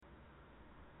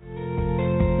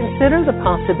consider the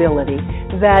possibility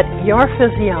that your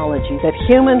physiology, that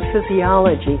human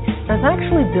physiology, is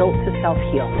actually built to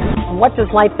self-heal. What does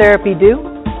light therapy do?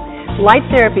 Light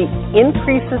therapy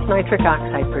increases nitric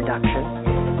oxide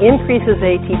production, increases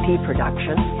ATP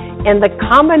production, and the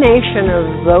combination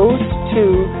of those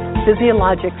two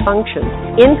physiologic functions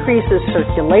increases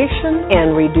circulation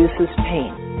and reduces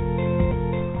pain.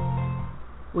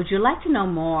 Would you like to know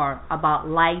more about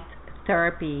light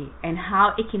therapy and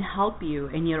how it can help you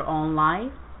in your own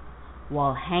life?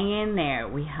 Well, hang in there.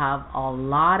 We have a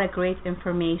lot of great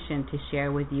information to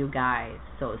share with you guys.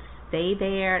 So stay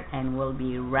there and we'll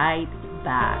be right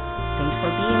back. Thanks for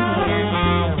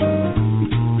being here.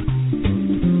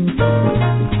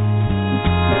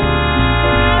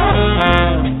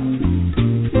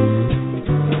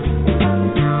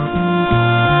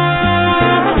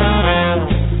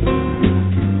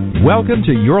 Welcome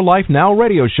to Your Life Now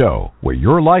radio show, where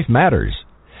your life matters.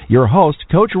 Your host,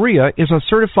 Coach Rhea, is a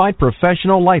certified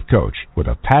professional life coach with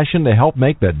a passion to help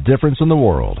make the difference in the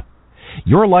world.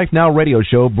 Your Life Now radio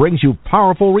show brings you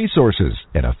powerful resources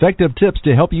and effective tips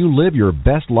to help you live your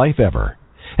best life ever.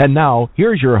 And now,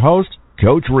 here's your host,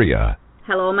 Coach Rhea.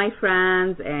 Hello, my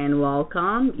friends, and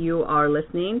welcome. You are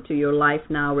listening to Your Life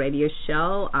Now radio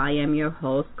show. I am your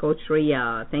host, Coach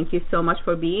Rhea. Thank you so much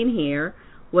for being here.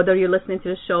 Whether you're listening to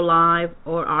the show live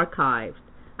or archived,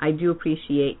 I do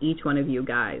appreciate each one of you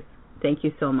guys. Thank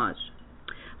you so much.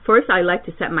 First, I'd like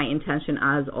to set my intention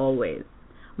as always.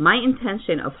 My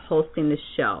intention of hosting this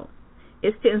show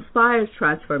is to inspire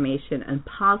transformation and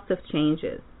positive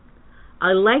changes.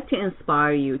 I'd like to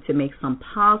inspire you to make some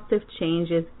positive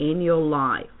changes in your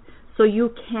life so you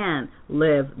can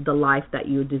live the life that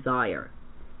you desire.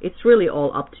 It's really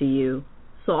all up to you.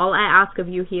 So all I ask of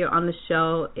you here on the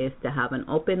show is to have an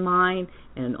open mind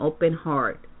and an open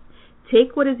heart.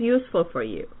 Take what is useful for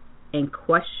you and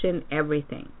question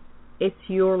everything. It's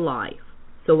your life,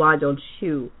 so why don't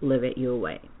you live it your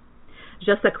way?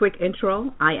 Just a quick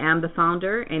intro. I am the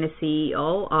founder and a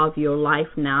CEO of Your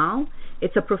Life Now.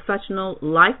 It's a professional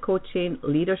life coaching,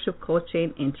 leadership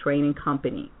coaching, and training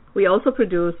company. We also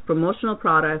produce promotional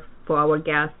products for our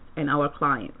guests and our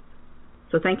clients.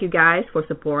 So thank you guys for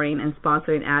supporting and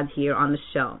sponsoring ads here on the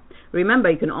show. Remember,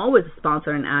 you can always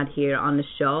sponsor an ad here on the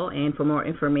show, and for more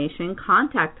information,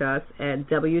 contact us at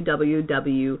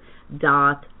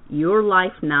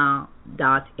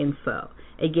www.yourlifenow.info.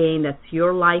 Again, that's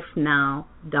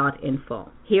yourlifenow.info.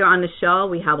 Here on the show,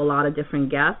 we have a lot of different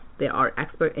guests. They are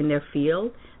experts in their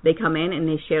field. They come in and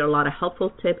they share a lot of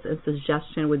helpful tips and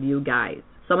suggestions with you guys.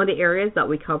 Some of the areas that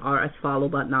we cover are as follows,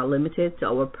 but not limited to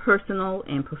our personal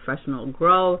and professional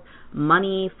growth,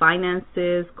 money,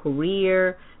 finances,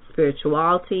 career,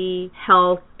 spirituality,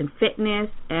 health and fitness,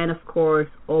 and of course,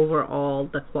 overall,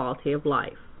 the quality of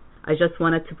life. I just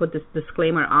wanted to put this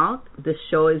disclaimer out. This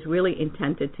show is really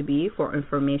intended to be for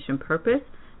information purpose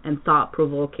and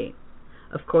thought-provoking.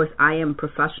 Of course, I am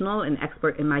professional and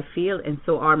expert in my field, and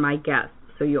so are my guests.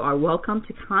 So you are welcome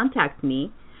to contact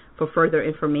me for further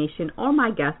information or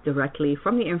my guests directly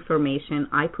from the information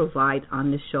I provide on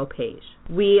the show page.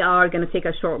 We are going to take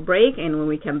a short break, and when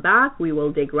we come back, we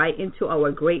will dig right into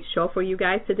our great show for you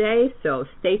guys today. So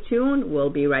stay tuned. We'll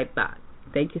be right back.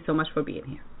 Thank you so much for being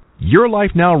here. Your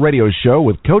Life Now radio show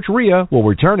with Coach Rhea will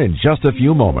return in just a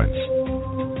few moments.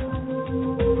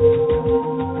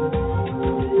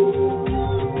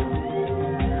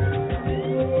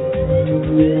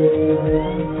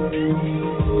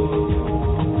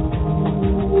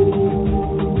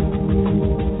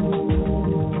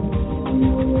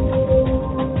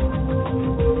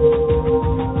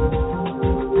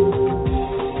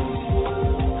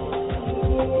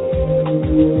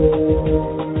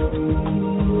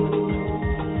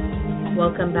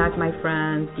 Welcome back, my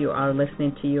friends. You are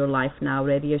listening to Your Life Now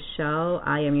radio show.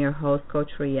 I am your host,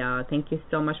 Coach Rhea. Thank you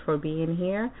so much for being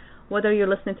here. Whether you're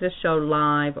listening to the show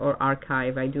live or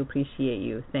archive, I do appreciate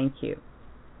you. Thank you.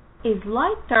 Is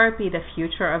light therapy the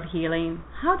future of healing?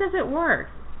 How does it work?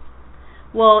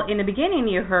 Well, in the beginning,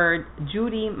 you heard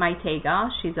Judy Maitega.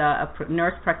 She's a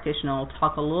nurse practitioner.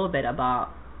 Talk a little bit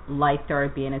about light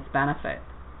therapy and its benefits.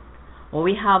 Well,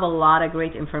 we have a lot of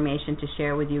great information to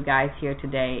share with you guys here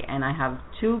today, and I have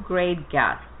two great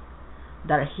guests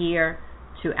that are here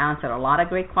to answer a lot of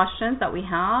great questions that we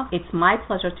have. It's my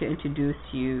pleasure to introduce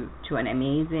you to an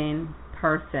amazing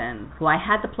person who I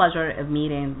had the pleasure of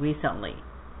meeting recently,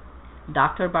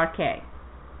 Dr. Barquet.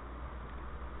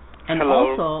 And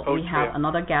Hello, also, we have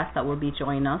another guest that will be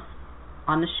joining us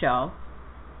on the show,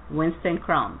 Winston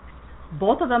Crump.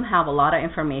 Both of them have a lot of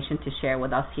information to share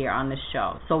with us here on the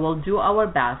show. So we'll do our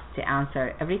best to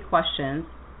answer every question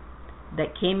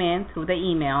that came in through the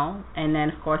email, and then,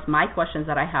 of course, my questions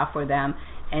that I have for them.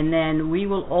 And then we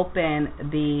will open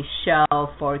the show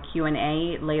for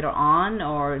Q&A later on,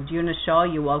 or during the show,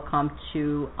 you're welcome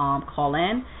to call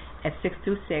in at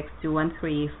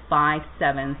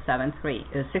 626-213-5773.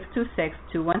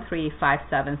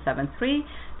 626-213-5773.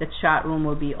 The chat room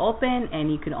will be open,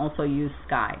 and you can also use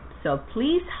Skype. So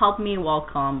please help me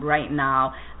welcome right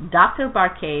now Dr.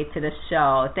 Barquet to the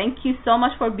show. Thank you so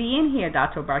much for being here,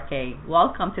 Dr. Barquet.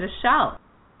 Welcome to the show.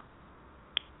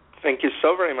 Thank you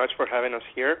so very much for having us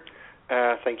here.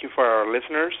 Thank you for our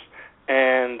listeners,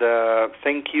 and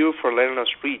thank you for letting us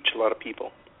reach a lot of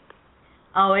people.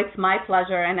 Oh, it's my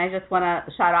pleasure, and I just want to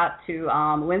shout out to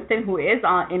Winston, who is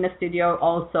in the studio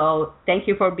also. Thank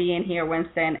you for being here,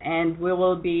 Winston, and we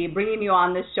will be bringing you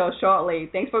on this show shortly.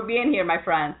 Thanks for being here, my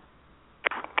friend.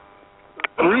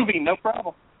 Ruby, no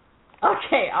problem.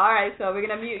 Okay, all right, so we're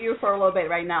going to mute you for a little bit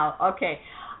right now. Okay.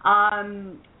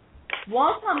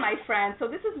 Welcome, my friend. So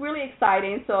this is really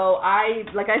exciting. So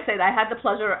like I said, I had the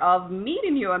pleasure of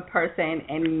meeting you in person,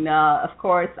 and of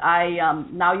course,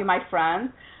 now you're my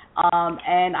friend.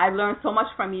 And I learned so much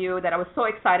from you that I was so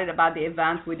excited about the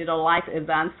event. We did a live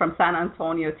event from San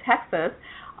Antonio, Texas,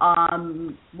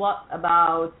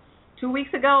 about 2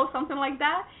 weeks ago, something like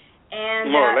that.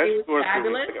 And more or less, it was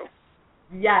fabulous. 2 weeks ago.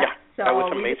 Yes. Yeah, so that was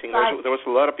amazing. There was a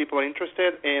lot of people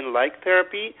interested in light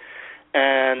therapy,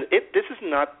 and this is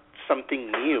not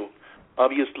something new.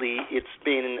 Obviously, it's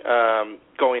been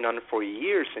going on for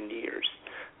years and years.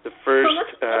 The first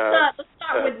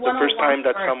time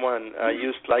that someone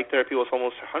used light therapy was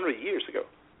almost 100 years ago.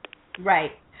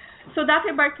 Right. So,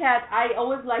 Dr. Barquet, I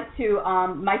always like to,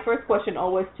 my first question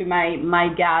always to my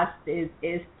guests is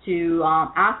to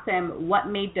ask them what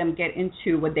made them get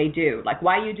into what they do, like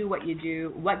why you do what you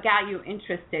do, what got you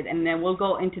interested, and then we'll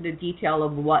go into the detail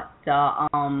of what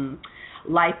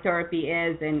light therapy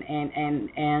is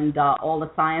and all the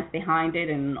science behind it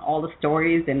and all the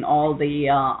stories and all the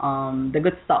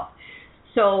good stuff.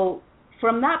 So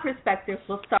from that perspective,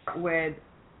 we'll start with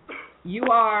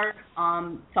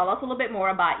tell us a little bit more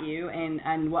about you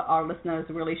and what our listeners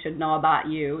really should know about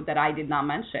you that I did not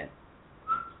mention.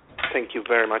 Thank you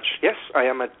very much. Yes, I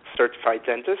am a certified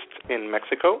dentist in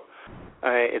Mexico.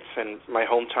 It's in my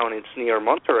hometown. It's near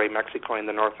Monterrey, Mexico, in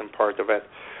the northern part of it.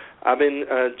 I've been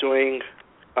doing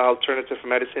alternative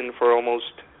medicine for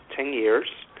almost 10 years.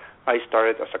 I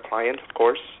started as a client, of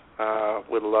course,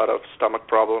 with a lot of stomach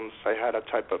problems. I had a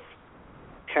type of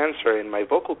cancer in my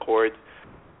vocal cord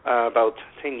about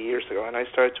 10 years ago, and I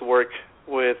started to work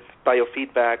with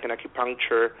biofeedback and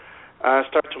acupuncture. I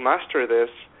started to master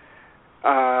this,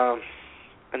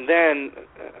 and then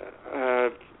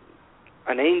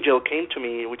an angel came to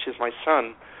me, which is my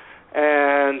son,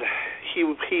 and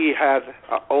he had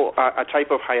a type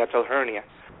of hiatal hernia.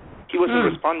 He wasn't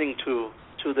responding to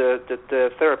the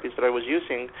therapies that I was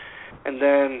using, and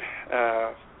then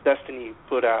Destiny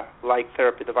put a light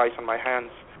therapy device on my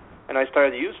hands, and I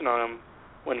started using on him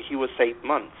when he was 8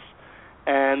 months,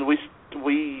 and we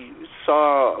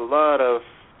saw a lot of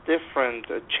different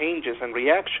changes and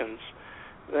reactions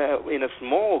in a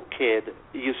small kid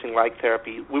using light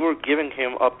therapy. We were giving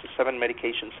him up to 7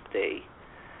 medications a day.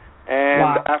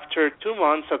 And after 2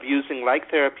 months of using light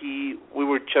therapy, we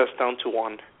were just down to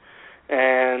 1.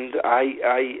 And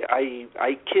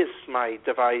I kiss my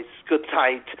device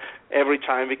goodnight every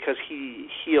time because he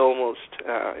almost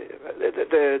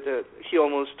he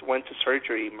almost went to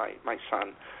surgery, my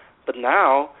son. But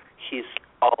now he's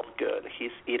all good.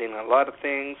 He's eating a lot of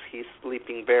things. He's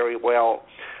sleeping very well.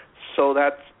 So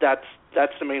that's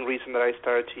the main reason that I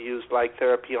started to use light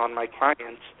therapy on my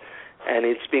clients, and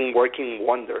it's been working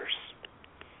wonders.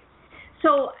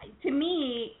 So to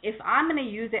me, if I'm going to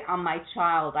use it on my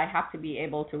child, I have to be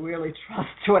able to really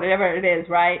trust whatever it is,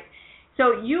 right?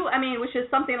 So which is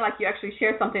something like you actually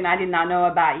shared something I did not know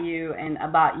about you and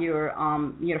about your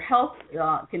health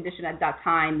condition at that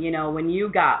time. You know, when you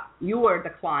were the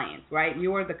client, right?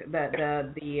 You were the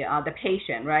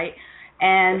patient, right?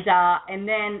 And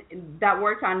then that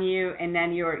worked on you, and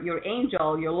then your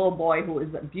angel, your little boy who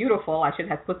is beautiful. I should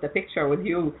have put the picture with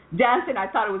you dancing. I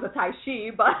thought it was a Tai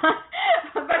Chi, but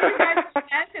you guys were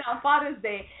dancing on Father's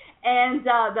Day. And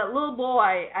that little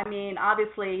boy,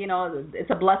 obviously, it's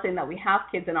a blessing that we have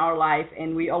kids in our life,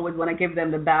 and we always want to give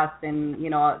them the best. And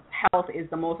health is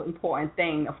the most important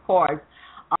thing, of course,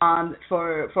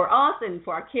 for us and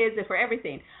for our kids and for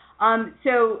everything.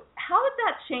 So how did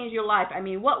that change your life?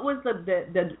 What was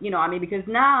because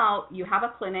now you have a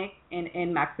clinic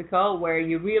in Mexico where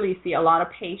you really see a lot of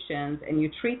patients and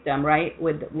you treat them, right,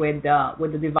 with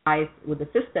the device, with the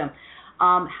system.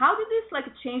 How did this like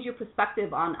change your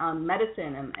perspective on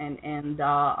medicine and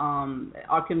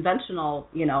our conventional,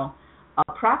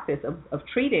 practice of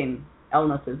treating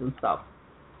illnesses and stuff?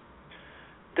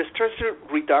 The stress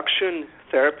reduction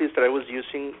therapies that I was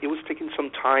using, it was taking some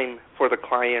time for the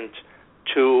client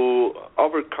to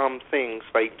overcome things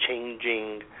by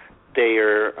changing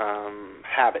their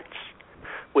habits.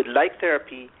 With light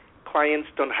therapy, clients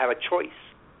don't have a choice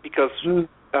because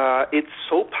it's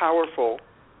so powerful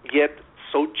yet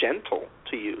so gentle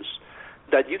to use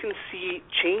that you can see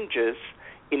changes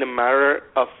in a matter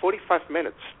of 45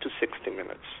 minutes to 60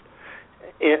 minutes.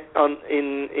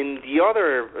 In the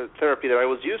other therapy that I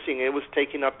was using, it was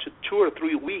taking up to 2 or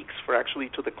 3 weeks for actually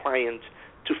to the client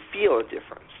to feel a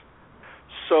difference.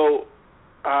 So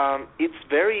it's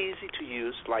very easy to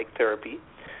use light therapy.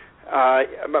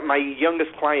 My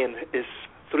youngest client is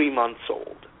 3 months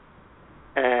old,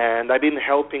 and I've been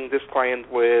helping this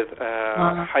client with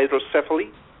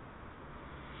hydrocephaly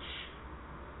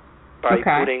by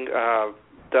putting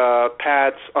the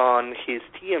pads on his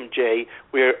TMJ.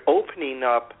 We're opening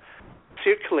up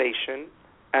circulation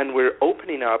and we're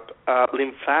opening up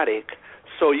lymphatic,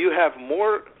 so you have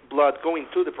more blood going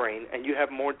through the brain and you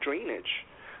have more drainage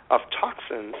of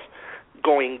toxins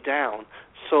going down.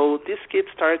 So this kid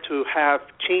started to have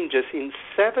changes in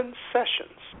 7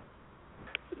 sessions.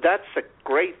 That's a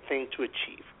great thing to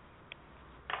achieve.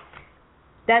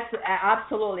 That's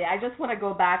absolutely. I just want to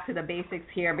go back to the basics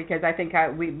here because I think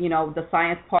the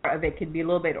science part of it could be a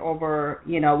little bit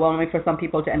overwhelming for some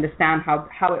people to understand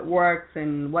how it works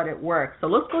and what it works. So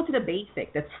let's go to the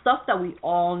basics. The stuff that we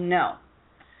all know.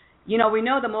 We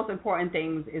know the most important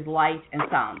things is light and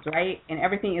sound, right? And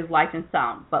everything is light and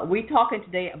sound. But we're talking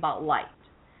today about light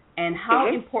and how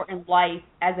important light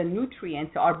as a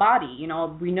nutrient to our body.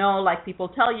 We know, like people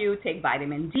tell you, take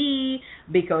vitamin D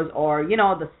because, or,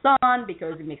 the sun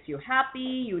because it makes you happy.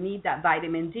 You need that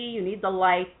vitamin D. You need the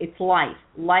light. It's life.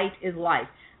 Light is life.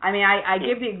 I mean, I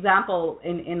give the example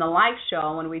in the live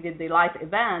show when we did the live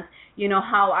event,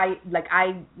 how I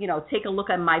take a look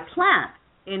at my plants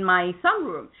in my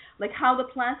sunroom, like how the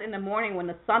plants in the morning when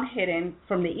the sun hitting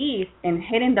from the east and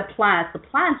hitting the plants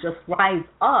just rise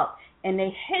up and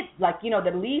they hit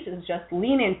the leaf is just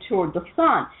leaning toward the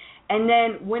sun, and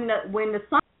then when the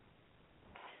sun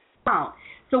down.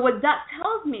 So what that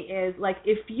tells me is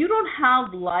if you don't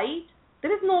have light,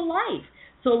 there is no life.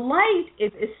 So light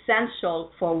is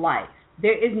essential for life.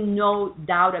 There is no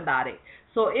doubt about it.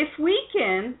 So if we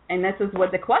can, and this is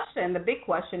what the big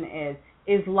question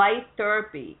is light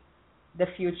therapy the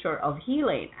future of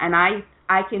healing? And I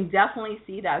can definitely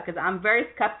see that because I'm very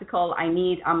skeptical. I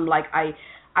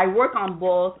work on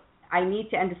both. I need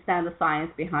to understand the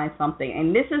science behind something.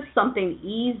 And this is something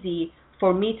easy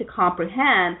for me to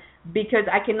comprehend because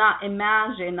I cannot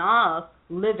imagine us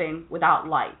living without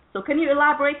light. So can you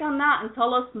elaborate on that and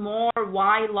tell us more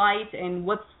why light and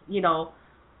what's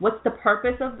the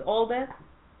purpose of all this?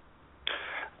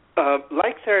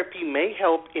 Light therapy may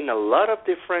help in a lot of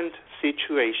different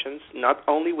situations, not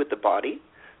only with the body.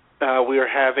 We are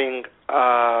having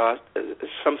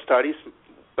some studies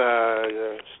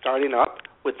starting up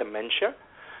with dementia,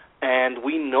 and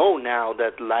we know now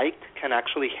that light can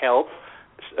actually help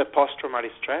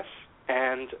post-traumatic stress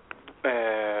and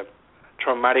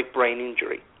traumatic brain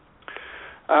injury.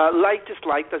 Light is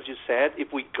light, as you said.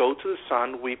 If we go to the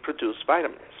sun, we produce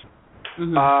vitamins.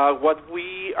 What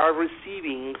we are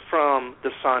receiving from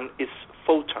the sun is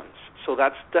photons. So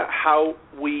that's how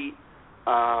we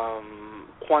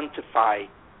quantify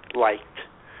light.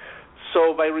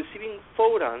 So by receiving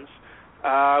photons,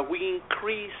 we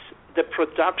increase the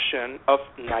production of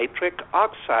nitric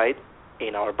oxide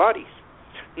in our bodies.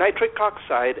 Nitric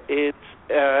oxide is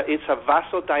a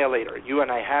vasodilator. You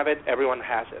and I have it. Everyone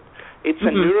has it. It's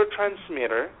a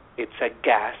neurotransmitter. It's a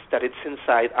gas that is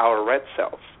inside our red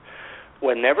cells.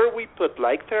 Whenever we put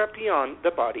light therapy on the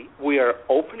body, we are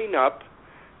opening up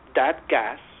that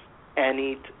gas,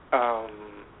 and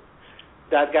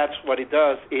that gas, what it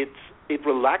does, it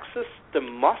relaxes the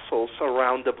muscles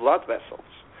around the blood vessels.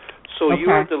 So you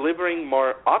are delivering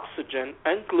more oxygen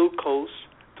and glucose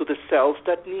to the cells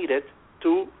that need it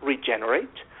to regenerate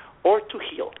or to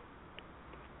heal.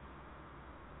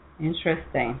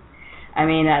 Interesting. I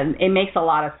mean, it makes a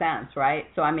lot of sense, right?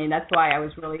 So, I mean, that's why I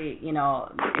was really, in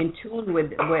tune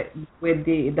with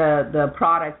the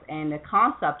products and the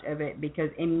concept of it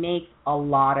because it makes a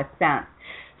lot of sense.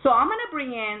 So I'm going to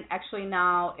bring in, actually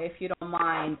now, if you don't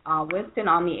mind, Winston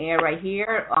on the air right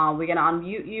here. We're going to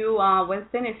unmute you,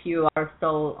 Winston, if you are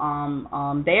still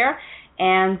there.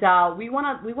 And we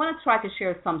want to try to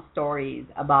share some stories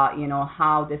about,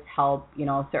 how this helped,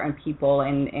 certain people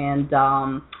and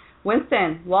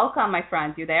Winston, welcome, my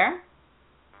friend. You there?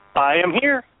 I am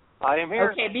here.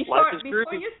 Okay,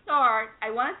 before you start, I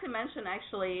wanted to mention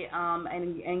actually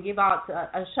and give out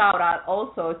a shout out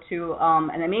also to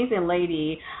an amazing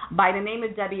lady by the name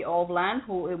of Debbie Ovland,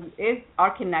 who is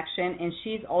our connection, and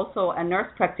she's also a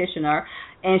nurse practitioner,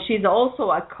 and she's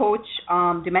also a coach,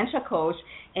 dementia coach,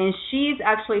 and she's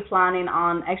actually planning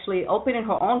on actually opening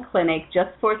her own clinic just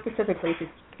for specifically to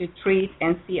treat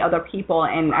and see other people.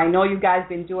 And I know you guys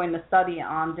been doing a study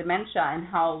on dementia and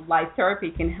how light therapy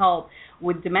can help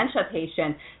with dementia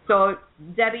patients. So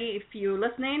Debbie, if you're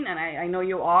listening, and I know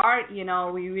you are,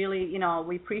 we really,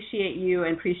 we appreciate you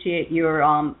and appreciate your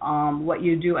what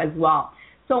you do as well.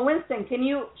 So Winston, can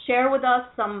you share with us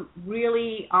some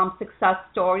really success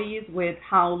stories with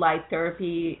how light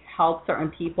therapy helps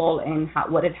certain people and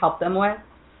what it helped them with?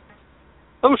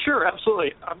 Oh, sure,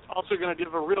 absolutely. I'm also going to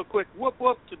give a real quick whoop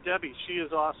to Debbie. She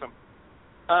is awesome.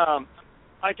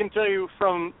 I can tell you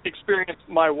from experience,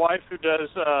 my wife, who does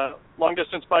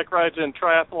long-distance bike rides and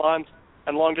triathlons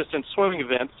and long-distance swimming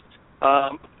events,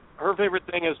 her favorite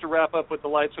thing is to wrap up with the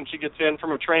lights when she gets in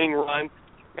from a training run,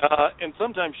 and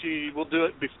sometimes she will do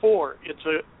it before. It's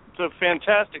a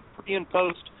fantastic pre- and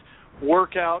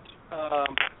post-workout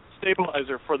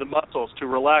stabilizer for the muscles to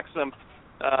relax them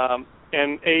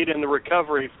and aid in the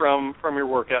recovery from your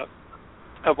workout.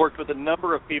 I've worked with a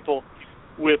number of people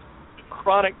with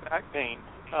chronic back pain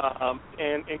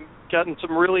and gotten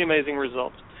some really amazing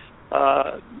results.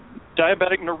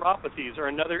 Diabetic neuropathies are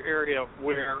another area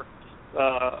where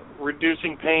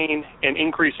reducing pain and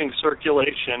increasing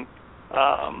circulation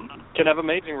can have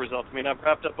amazing results. I mean, I've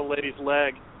wrapped up a lady's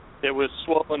leg that was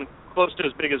swollen close to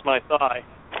as big as my thigh,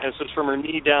 and this is from her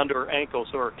knee down to her ankle,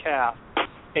 so her calf.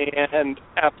 And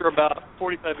after about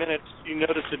 45 minutes, you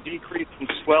notice a decrease in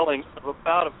swelling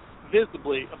of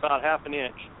visibly about half an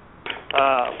inch.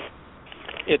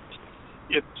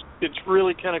 It's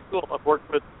really kind of cool. I've worked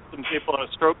with some people on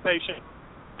a stroke patient.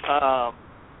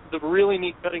 The really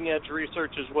neat cutting edge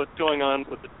research is what's going on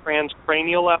with the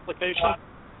transcranial application,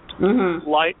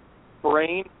 light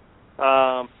brain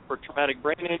for traumatic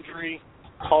brain injury,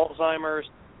 Alzheimer's,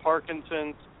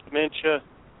 Parkinson's, dementia.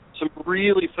 Some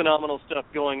really phenomenal stuff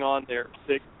going on there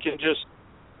that can just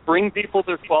bring people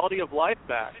their quality of life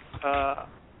back. I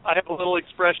have a little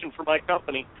expression for my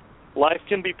company: life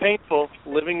can be painful,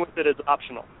 living with it is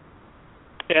optional.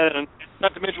 And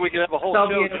not to mention, we can have a whole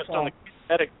show just on the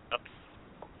kinetic stuff.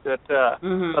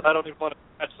 But I don't even want to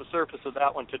scratch the surface of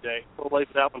that one today. We'll leave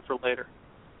that one for later.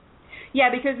 Yeah,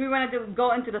 because we wanted to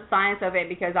go into the science of it,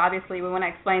 because obviously we want to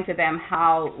explain to them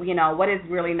how, what is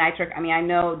really nitric. I mean, I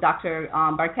know Dr.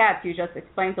 Barquet, you just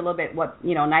explained a little bit what,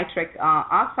 nitric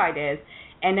oxide is,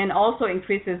 and then also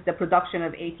increases the production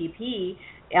of ATP,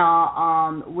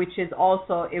 which is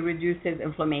also, it reduces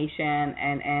inflammation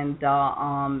and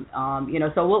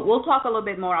so we'll talk a little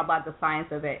bit more about the science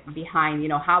of it behind,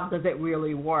 how does it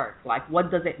really work? Like,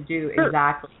 what does it do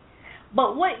exactly?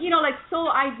 But what, so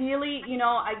ideally,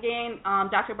 again,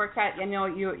 Dr. Barquet,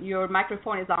 your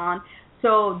microphone is on,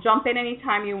 so jump in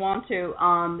anytime you want to.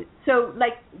 So,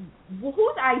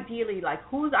 who's ideally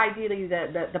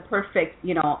the perfect,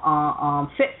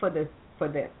 fit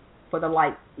for the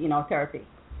light, therapy?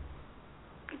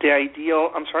 The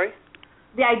ideal, I'm sorry?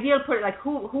 The ideal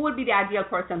who would be the ideal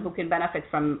person who can benefit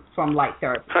from light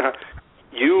therapy?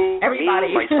 You, everybody.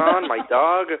 Me, my son, my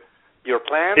dog. Your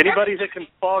plan? Anybody that can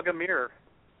fog a mirror.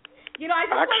 I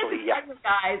just wanted to tell you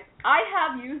guys, I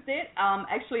have used it.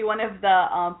 Actually, one of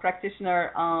the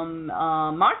practitioner,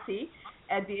 Marcy,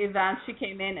 at the event, she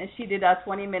came in and she did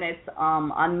 20 minutes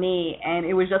on me, and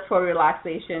it was just for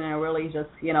relaxation and really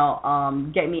just,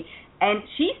 get me. And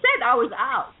she said I was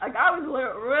out. I was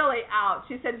really out.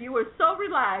 She said, you were so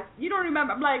relaxed. You don't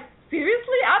remember. I'm like,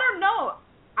 seriously? I don't know.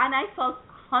 And I felt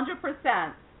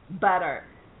 100% better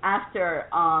after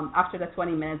the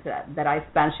 20 minutes that I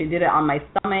spent. She did it on my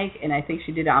stomach, and I think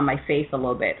she did it on my face a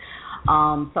little bit,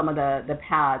 some of the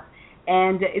pads.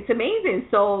 And it's amazing.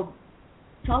 So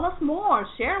tell us more.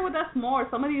 Share with us more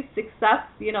some of these success,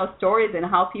 stories and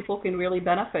how people can really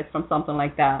benefit from something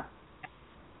like that.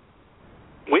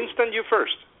 Winston, you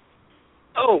first.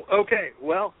 Oh, okay.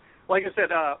 Well, like I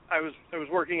said, I was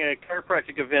working at a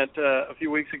chiropractic event a few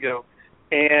weeks ago,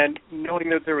 and knowing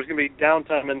that there was going to be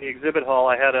downtime in the exhibit hall,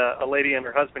 I had a lady and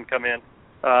her husband come in.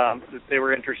 They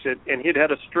were interested, and he'd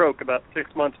had a stroke about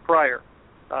 6 months prior.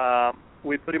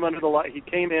 We put him under the light. He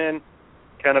came in,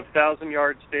 kind of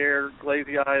 1,000-yard stare,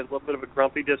 glazy eyes, a little bit of a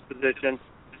grumpy disposition.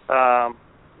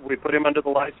 We put him under the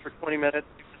lights for 20 minutes.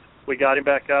 We got him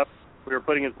back up. We were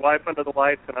putting his wife under the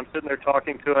lights, and I'm sitting there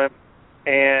talking to him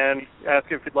and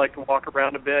asking if he'd like to walk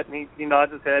around a bit. And he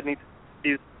nods his head, and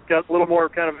he's got a little more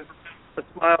kind of a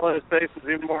smile on his face, was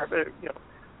even more of a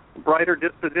brighter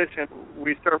disposition,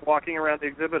 we started walking around the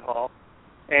exhibit hall,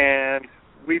 and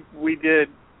we did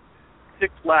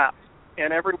 6 laps,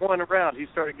 and everyone around, he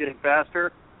started getting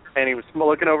faster, and he was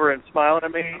looking over and smiling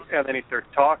at me, and then he started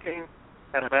talking,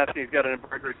 and I'm asking, he's got an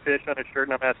embroidered fish on his shirt,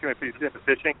 and I'm asking him if he's into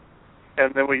fishing,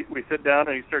 and then we sit down,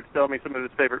 and he starts telling me some of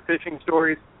his favorite fishing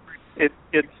stories. It's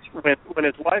when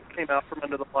his wife came out from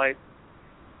under the light,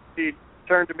 he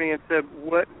turned to me and said,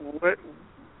 what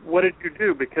did you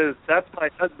do? Because that's my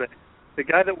husband. The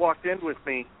guy that walked in with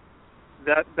me,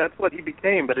 that's what he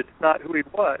became, but it's not who he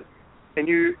was. And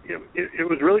it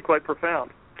was really quite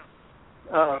profound.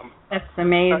 That's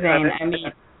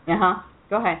amazing.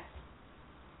 Go ahead.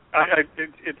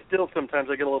 It's still sometimes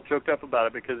I get a little choked up about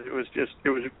it because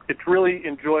it's really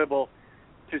enjoyable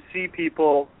to see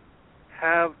people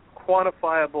have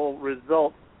quantifiable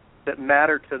results that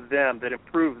matter to them, that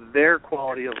improve their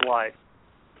quality of life.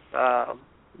 And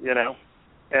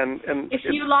if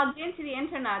you logged into the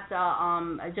internet,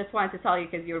 I just wanted to tell you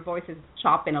because your voice is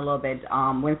chopping a little bit,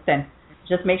 Winston.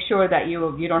 Just make sure that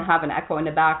you don't have an echo in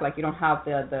the back, like you don't have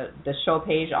the show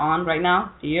page on right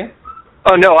now. Do you?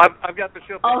 Oh no, I've got the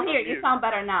show page. Oh, here you sound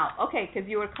better now. Okay, because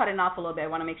you were cutting off a little bit. I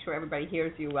want to make sure everybody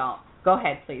hears you well. Go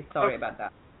ahead, please. Sorry about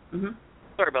that. Mm-hmm.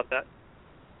 Sorry about that.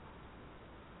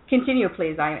 Continue,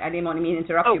 please. I didn't want to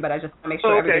interrupt you, but I just want to make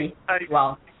sure everybody hears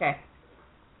well. Okay.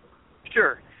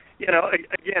 Sure.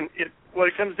 Again, what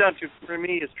it comes down to for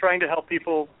me is trying to help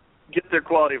people get their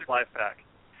quality of life back,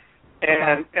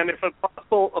 and if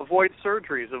possible, avoid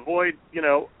surgeries,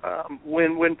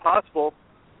 when possible,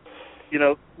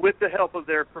 with the help of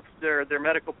their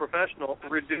medical professional,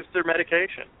 reduce their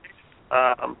medication.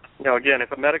 Again,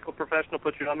 if a medical professional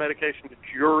puts you on medication,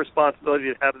 it's your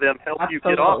responsibility to have them help you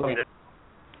get off of it.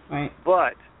 Right.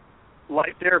 But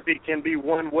light therapy can be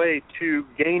one way to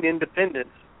gain independence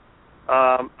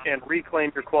and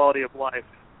reclaim your quality of life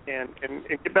and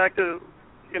get back to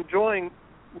enjoying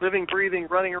living, breathing,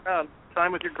 running around,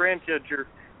 time with your grandkids, your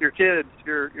kids,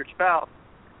 your spouse,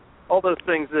 all those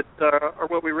things that are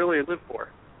what we really live for.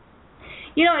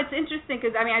 It's interesting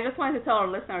because, I just wanted to tell our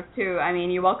listeners, too,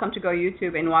 you're welcome to go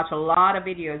YouTube and watch a lot of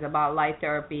videos about light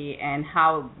therapy and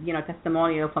how,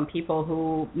 testimonial from people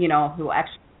who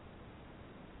actually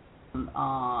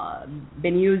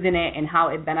been using it and how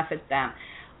it benefits them.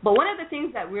 But one of the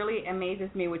things that really amazes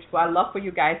me, which I'd love for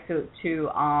you guys to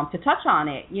touch on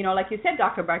it, like you said,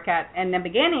 Dr. Barquet, in the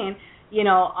beginning, you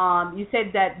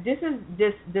said that this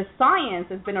science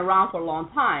has been around for a long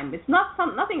time. It's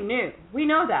nothing new. We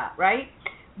know that, right?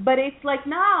 But it's like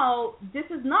now this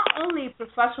is not only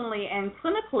professionally and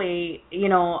clinically,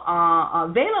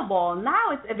 available.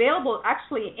 Now it's available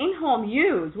actually in home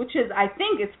use, which is, I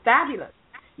think, is fabulous.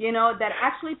 That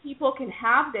actually people can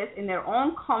have this in their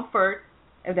own comfort.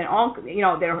 Their own,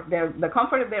 the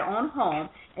comfort of their own home,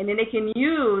 and then they can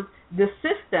use the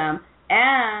system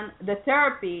and the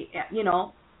therapy,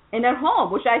 in their home,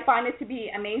 which I find it to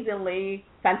be amazingly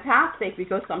fantastic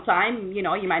because sometimes,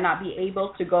 you might not be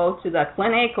able to go to the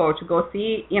clinic or to go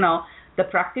see, the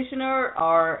practitioner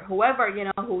or whoever,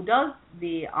 who does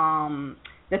the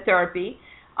therapy.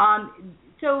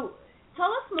 So tell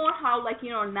us more how,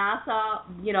 NASA,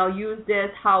 used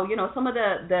this, how, some of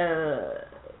the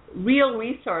real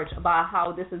research about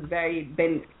how this has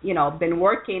been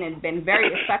working and been very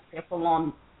effective for a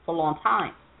long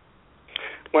time.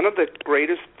 One of the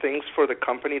greatest things for the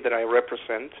company that I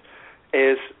represent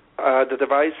is the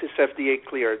device is FDA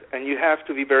cleared, and you have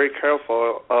to be very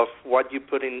careful of what you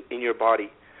put in your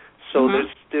body. So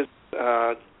this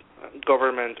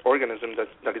government organism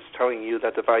that is telling you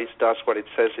that device does what it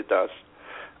says it does.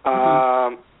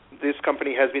 This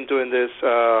company has been doing these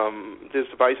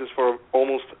devices for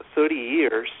almost 30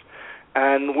 years,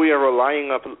 and we are relying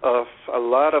of a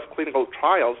lot of clinical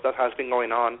trials that has been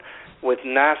going on with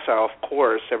NASA, of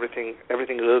course. Everything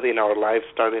good in our life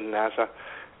started in NASA,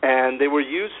 and they were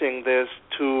using this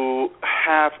to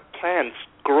have plants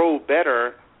grow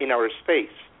better in our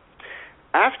space.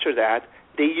 After that,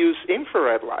 they use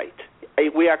infrared light.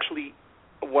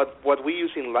 What we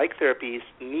use in light therapy is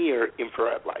near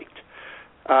infrared light.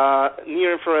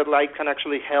 Near infrared light can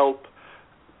actually help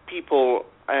people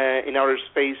in outer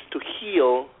space to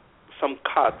heal some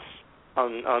cuts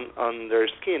on their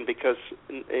skin, because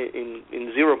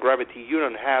in zero gravity you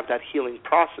don't have that healing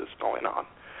process going on.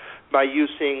 By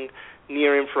using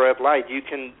near infrared light, you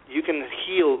can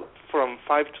heal from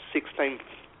 5 to 6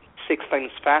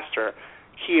 times faster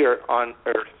here on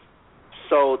Earth.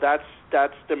 So that's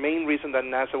the main reason that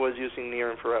NASA was using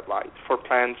near-infrared light for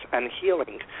plants and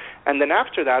healing. And then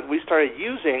after that, we started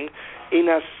using in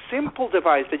a simple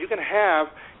device that you can have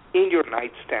in your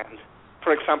nightstand.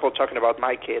 For example, talking about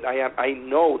my kid, I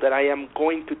know that I am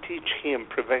going to teach him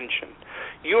prevention.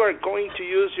 You are going to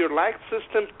use your light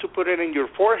system to put it in your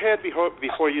forehead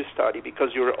before you study, because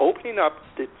you're opening up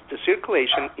the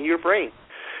circulation in your brain.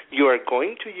 You are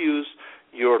going to use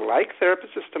your light therapy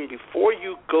system before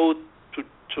you go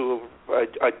to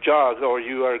a jog, or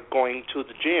you are going to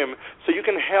the gym, so you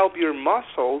can help your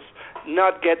muscles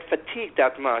not get fatigued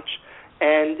that much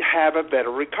and have a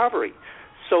better recovery.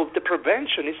 So the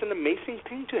prevention is an amazing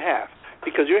thing to have,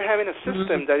 because you're having a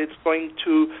system that is going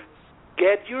to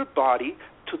get your body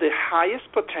to the highest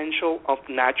potential of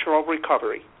natural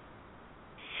recovery.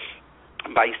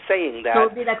 By saying that,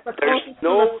 there's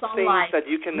no things that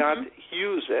you cannot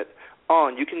use it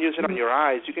on. You can use it on your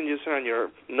eyes. You can use it on your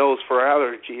nose for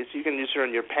allergies. You can use it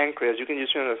on your pancreas. You can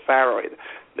use it on the thyroid.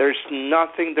 There's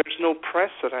no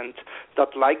precedent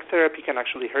that light therapy can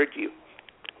actually hurt you.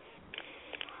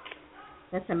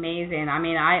 That's amazing. I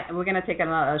mean, we're going to take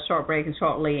a short break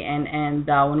shortly, and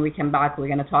when we come back, we're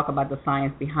going to talk about the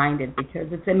science behind it, because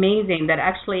it's amazing that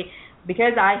actually,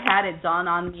 because I had it done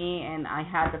on me and I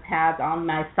had the pads on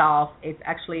myself, it's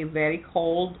actually very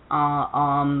cold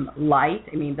light.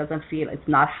 I mean, it's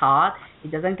not hot.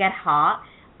 It doesn't get hot.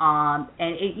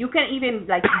 And you can even,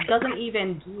 like, it doesn't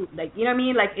even do, like, you know what I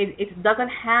mean? Like, it doesn't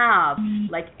have,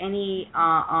 like, any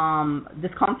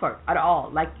discomfort at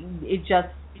all. Like, it just,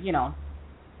 you know,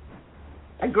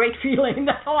 a great feeling.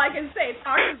 That's all I can say. It's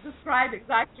hard to describe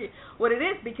exactly what it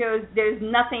is, because there's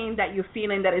nothing that you're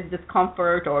feeling that is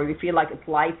discomfort, or you feel like it's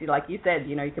light. Like you said,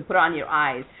 you know, you can put it on your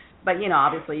eyes. But, you know,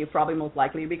 obviously you probably most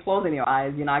likely be closing your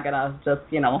eyes. You're not going to just,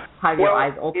 you know, have your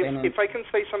eyes open. If I can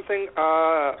say something,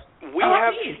 we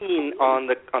have seen on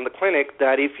the clinic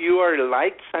that if you are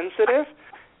light sensitive,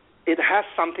 it has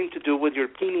something to do with your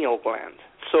pineal gland.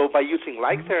 So by using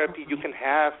light therapy, you can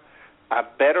have a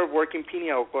better working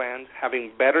pineal gland,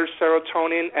 having better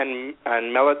serotonin and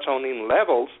melatonin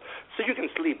levels, so you can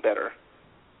sleep better.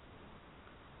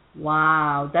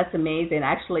 Wow, that's amazing.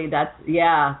 Actually,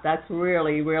 that's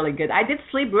really, really good. I did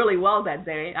sleep really well that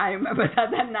day. I remember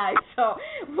that night. So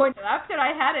after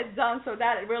I had it done, so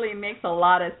that really makes a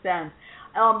lot of sense.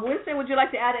 Winston, would you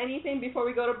like to add anything before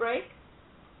we go to break?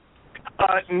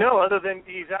 No, other than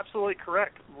he's absolutely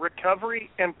correct. Recovery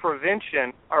and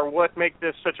prevention are what make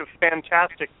this such a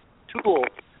fantastic tool.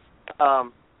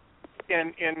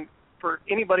 And for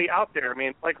anybody out there, I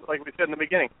mean, like we said in the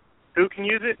beginning, who can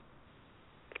use it?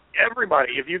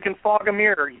 Everybody. If you can fog a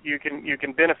mirror, you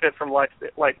can benefit from light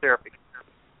therapy.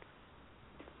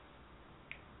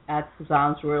 That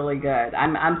sounds really good.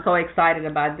 I'm so excited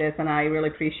about this, and I really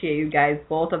appreciate you guys,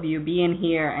 both of you, being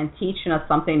here and teaching us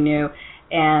something new.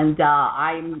 And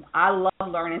I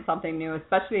love learning something new,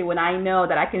 especially when I know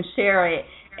that I can share it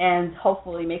and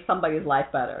hopefully make somebody's life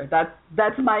better.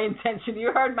 That's my intention.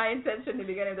 You heard my intention at the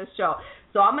beginning of the show.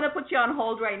 So I'm going to put you on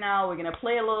hold right now. We're going to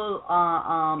play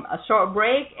a short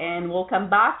break, and we'll come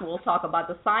back. We'll talk about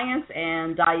the science,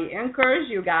 and I encourage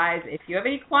you guys, if you have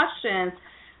any questions,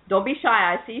 don't be shy.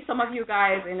 I see some of you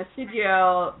guys in the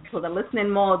studio for the listening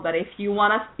mode, but if you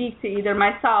want to speak to either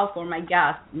myself or my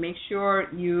guest, make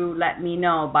sure you let me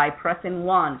know by pressing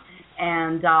 1,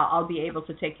 and I'll be able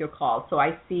to take your call. So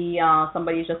I see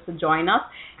somebody just to join us,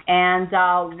 and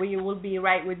we will be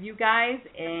right with you guys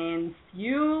in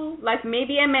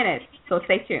maybe a minute. So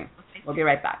stay tuned. We'll be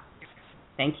right back.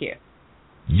 Thank you.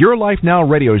 Your Life Now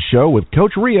radio show with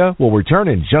Coach Rhea will return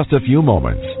in just a few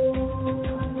moments.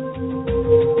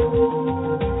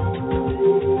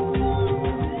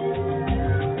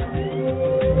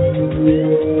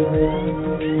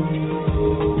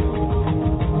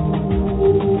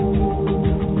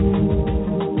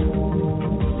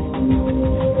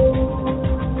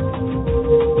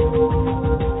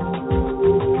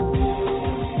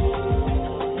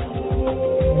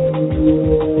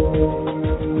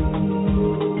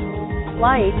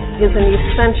 Light is an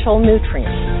essential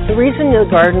nutrient. The reason the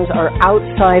gardens are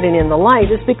outside and in the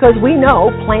light is because we know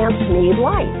plants need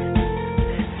light.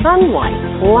 Sunlight,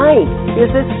 light, is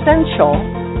essential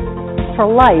for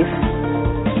life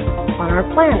on our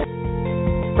planet.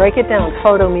 Break it down.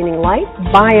 Photo meaning light,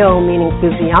 bio meaning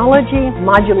physiology,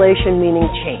 modulation meaning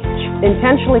change.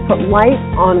 Intentionally put light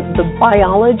on the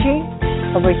biology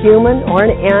of a human or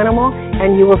an animal,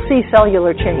 and you will see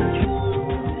cellular change.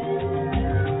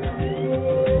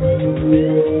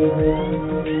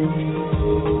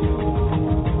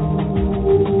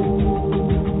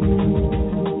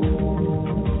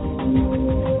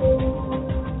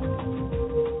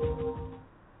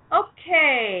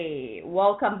 Okay,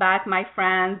 Welcome back, my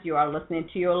friends. You are listening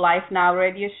to your Life Now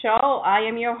radio show. I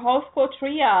am your host, Coach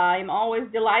Ria. I'm always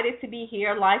delighted to be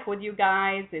here live with you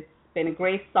guys. It's been a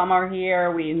great summer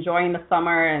here. We're enjoying the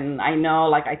summer, and I know,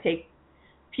 like, I take a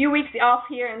few weeks off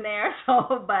here and there,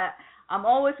 but I'm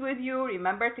always with you.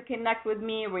 Remember to connect with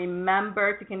me.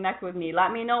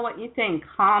 Let me know what you think.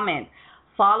 Comment.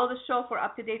 Follow the show for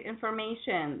up-to-date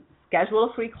information. Schedule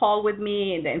a free call with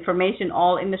me. The information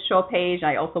all in the show page.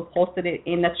 I also posted it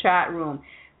in the chat room.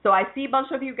 So I see a bunch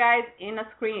of you guys in the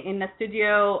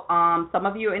studio. Some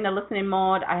of you in the listening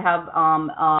mode. I have an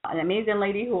amazing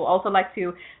lady who also likes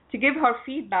to give her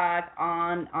feedback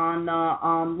on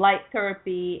light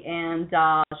therapy, and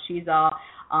she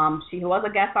was a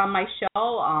guest on my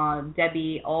show,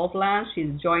 Debbie Oldland.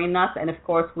 She's joining us, and of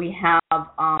course we have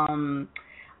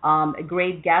a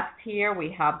great guest here. We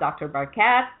have Dr.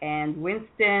 Barquet and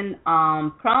Winston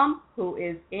Crump, who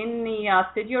is in the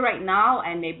studio right now,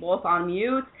 and they both on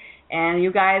mute. And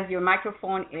you guys, your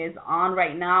microphone is on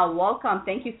right now. Welcome.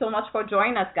 Thank you so much for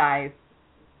joining us, guys.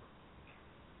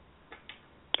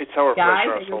 It's our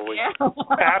pleasure, as always.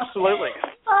 Absolutely.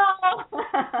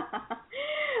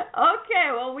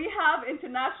 Okay, well, we have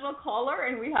international caller,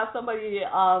 and we have somebody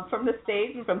from the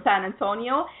States, from San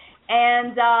Antonio.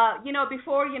 And,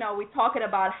 before, we're talking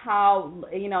about how,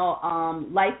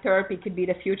 light therapy could be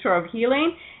the future of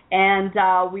healing. And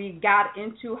we got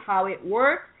into how it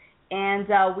works. And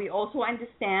we also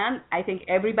understand, I think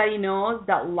everybody knows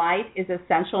that light is an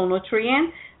essential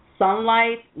nutrient.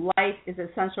 Sunlight, light is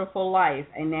essential for life.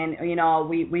 And then, we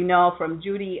know from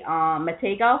Judy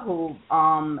Matega, who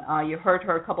you heard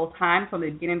her a couple of times from the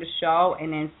beginning of the show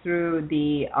and then through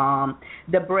the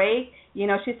break.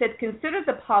 She said, consider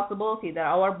the possibility that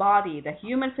our body, the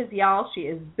human physiology,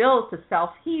 is built to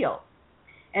self-heal.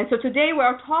 And so today we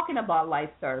are talking about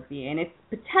light therapy and its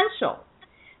potential.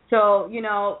 So,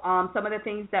 some of the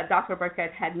things that Dr.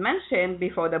 Barquet had mentioned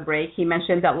before the break, he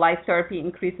mentioned that light therapy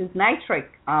increases nitric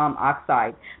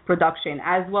oxide production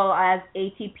as well as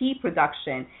ATP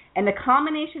production. And the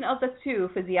combination of the two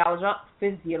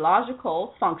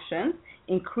physiological functions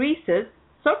increases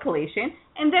circulation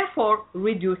and therefore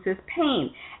reduces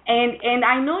pain. And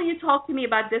I know you talked to me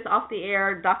about this off the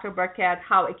air, Dr. Barquet,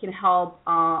 how it can help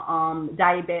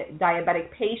diabetic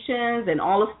patients and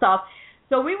all the stuff.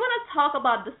 So we want to talk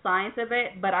about the science of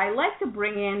it, but I like to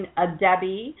bring in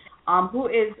Debbie, who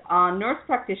is a nurse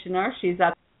practitioner. She's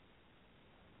a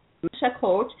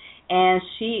coach, and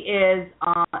she is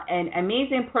an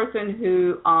amazing person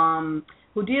who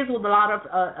deals with a lot of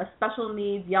special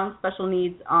needs, young special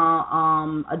needs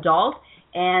adults,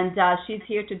 and she's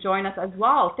here to join us as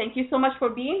well. Thank you so much for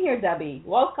being here, Debbie.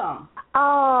 Welcome.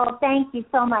 Oh, thank you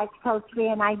so much, Coach Lee,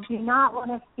 and I do not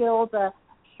want to steal the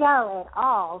show at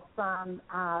all from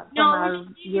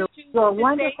your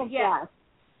wonderful guest.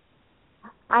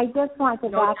 I just want to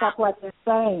back up what you're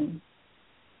saying.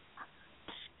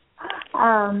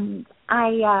 I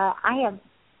have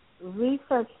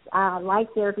researched light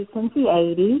therapy since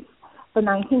the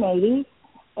 1980s,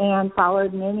 and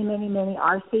followed many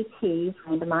RCTs.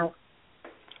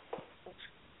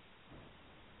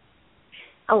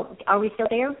 Oh, are we still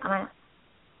there?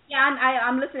 Yeah,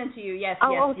 I'm listening to you. Yes,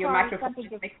 yes. Your microphone.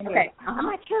 Okay. I'm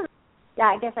not sure. Yeah,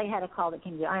 I guess I had a call that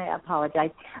came through. I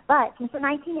apologize. But since the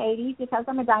 1980s, because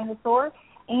I'm a dinosaur,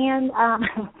 and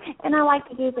and I like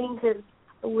to do things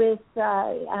with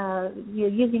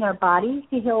using our bodies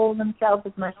to heal themselves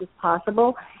as much as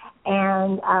possible,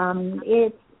 and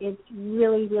it's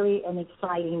really an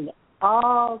exciting.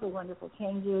 All the wonderful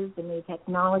changes, the new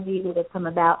technology that have come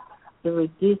about, the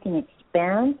reducing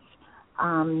expense.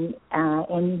 And at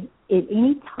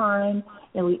any time,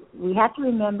 we have to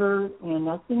remember,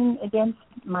 nothing against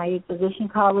my physician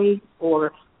colleagues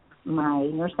or my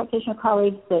nurse practitioner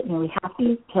colleagues, but we have to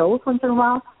use pills once in a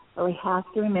while, but we have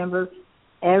to remember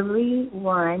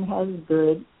everyone has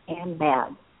good and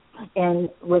bad. And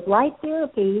with light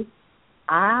therapy,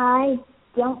 I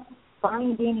don't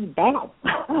find any bad.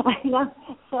 Okay, that's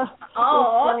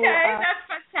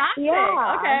fantastic.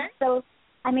 Yeah. Okay. So,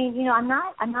 I'm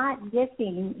not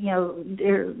dissing.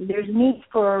 There's needs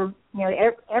for,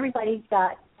 everybody's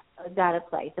got a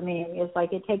place. It's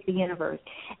like it takes the universe.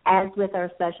 As with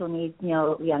our special needs,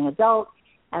 young adults,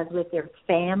 as with their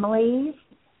families,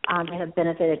 that have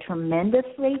benefited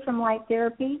tremendously from light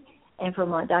therapy, and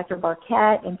from what Dr.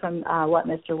 Barquet and from what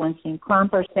Mr. Winston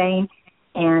Crump are saying.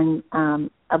 And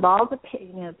of all the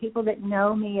people that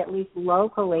know me, at least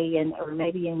locally, or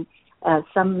maybe in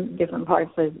some different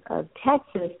parts of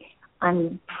Texas,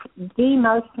 I'm the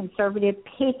most conservative,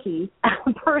 picky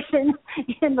person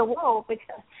in the world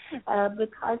because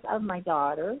of my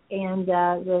daughter and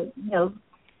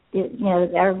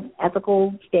our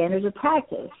ethical standards of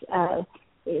practice.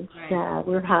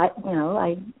 We're hot,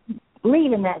 I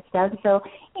believe in that stuff. So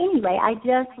anyway, I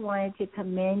just wanted to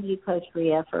commend you, Coach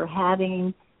Rhea, for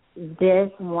having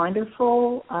this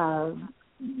wonderful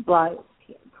broadcast.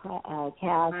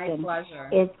 My pleasure.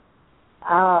 It's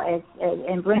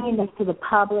and bringing this to the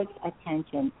public's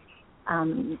attention.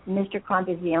 Mr. Crump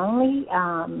is the only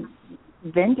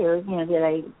vendor,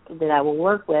 that I will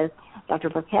work with. Dr.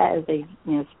 Barquet is a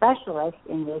specialist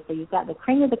in this, so you've got the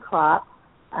cream of the crop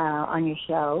on your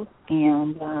show,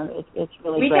 and it's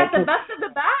really we great. got the best of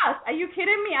the best. Are you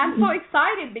kidding me? I'm so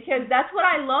excited because that's what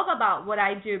I love about what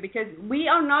I do, because we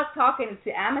are not talking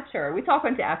to amateur. We're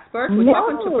talking to experts. We're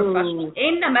talking to professionals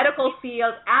in the medical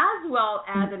field as well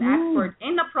as an expert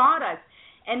in the product.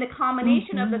 And the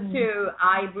combination of the two,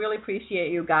 I really appreciate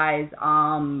you guys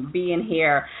being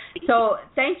here. So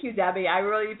thank you, Debbie. I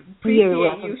really appreciate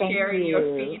you sharing your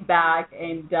feedback.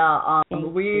 And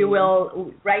we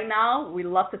will, right now, we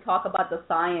love to talk about the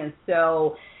science.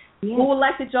 So who would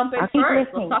like to jump in first?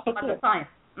 Let's talk about the science.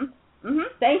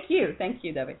 Thank you. Thank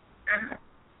you, Debbie.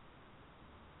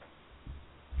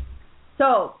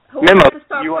 So, who would like to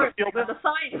start first with the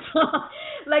science?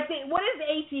 What is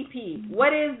ATP?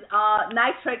 What is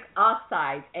nitric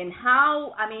oxide? And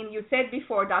how, you said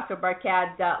before, Dr.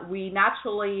 Barquet, that we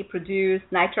naturally produce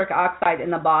nitric oxide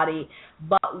in the body,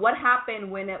 but what happens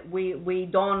when we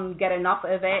don't get enough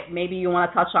of it? Maybe you want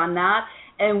to touch on that.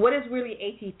 And what is really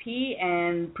ATP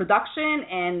and production,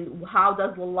 and how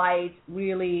does the light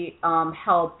really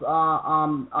help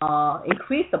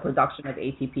increase the production of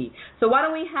ATP? So why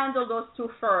don't we handle those two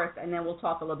first, and then we'll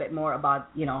talk a little bit more about,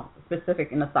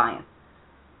 specific in the science.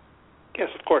 Yes,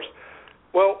 of course.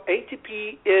 Well,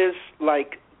 ATP is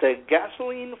like the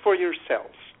gasoline for your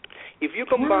cells. If you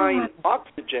combine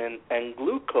oxygen and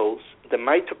glucose, the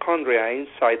mitochondria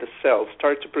inside the cell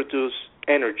start to produce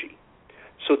energy.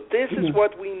 So this is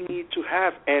what we need to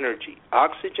have energy,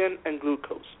 oxygen and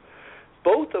glucose.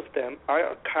 Both of them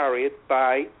are carried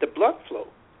by the blood flow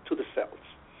to the cells.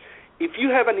 If you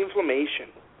have an inflammation,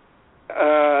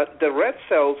 the red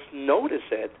cells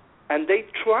notice it, and they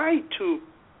try to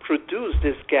produce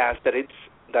this gas that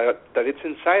it's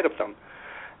inside of them,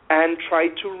 and try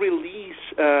to release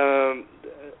the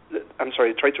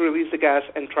gas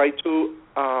and try to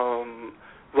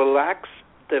relax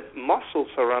the muscles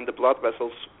around the blood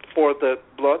vessels for the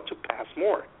blood to pass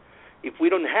more. If we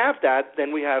don't have that,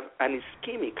 then we have an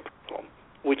ischemic problem,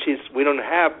 which is we don't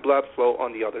have blood flow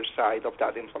on the other side of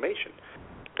that inflammation.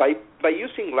 By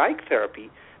using light therapy,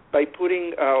 by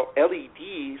putting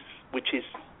LEDs, which is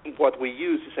what we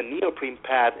use, is a neoprene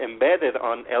pad embedded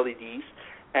on LEDs,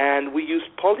 and we use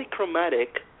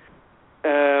polychromatic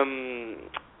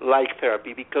light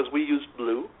therapy because we use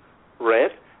blue,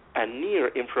 red, and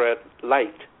near-infrared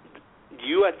light.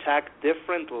 You attack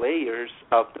different layers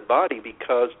of the body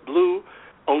because blue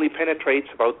only penetrates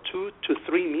about 2 to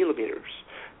 3 millimeters.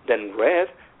 Then red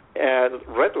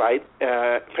light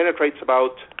penetrates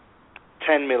about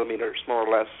 10 millimeters, more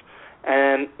or less.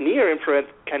 And near-infrared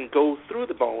can go through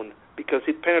the bone because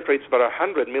it penetrates about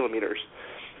 100 millimeters.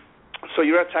 So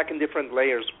you're attacking different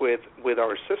layers with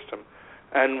our system.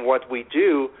 And what we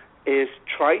do is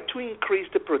try to increase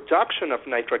the production of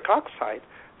nitric oxide,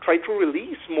 try to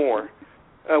release more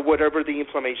whatever the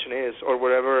inflammation is or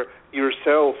whatever your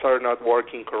cells are not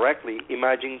working correctly.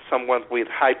 Imagine someone with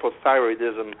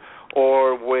hypothyroidism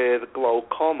or with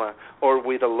glaucoma or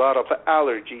with a lot of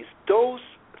allergies. Those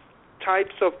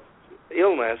types of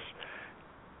illness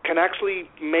can actually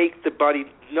make the body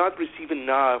not receive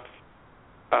enough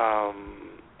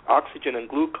oxygen and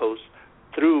glucose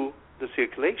through the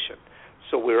circulation.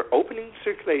 So we're opening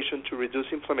circulation to reduce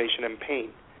inflammation and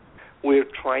pain. We're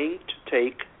trying to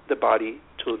take the body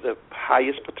to the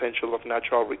highest potential of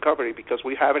natural recovery because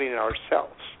we have it in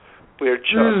ourselves. We're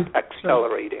just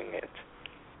accelerating it.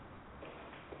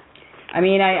 I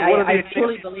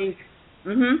truly believe.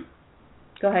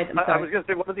 Go ahead. I'm sorry. I was going to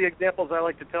say, one of the examples I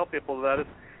like to tell people of that is,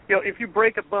 if you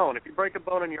break a bone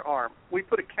in your arm, we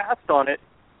put a cast on it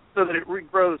so that it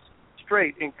regrows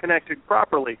straight and connected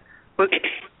properly. But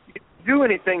you do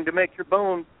anything to make your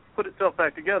bone put itself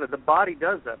back together. The body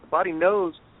does that. The body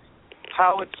knows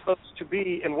how it's supposed to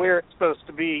be and where it's supposed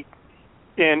to be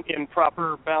in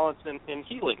proper balance and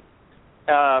healing.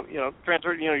 You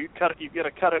get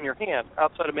a cut on your hand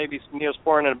outside of maybe some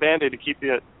Neosporin and a Band-Aid to keep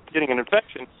you getting an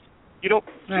infection. You don't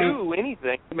do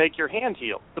anything to make your hand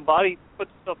heal. The body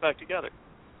puts itself back together.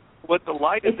 What the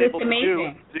light is able to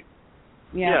do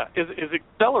is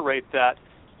accelerate that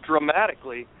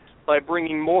dramatically by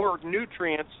bringing more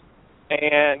nutrients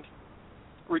and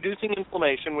reducing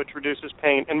inflammation, which reduces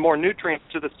pain, and more nutrients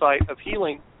to the site of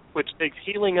healing, which takes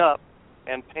healing up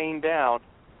and pain down,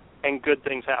 and good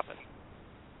things happen.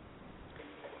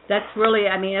 That's really,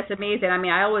 that's amazing.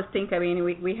 I always think,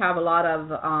 we have a lot of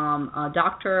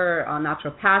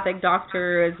naturopathic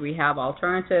doctors. We have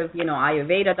alternative,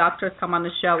 Ayurveda doctors come on the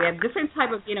show. We have different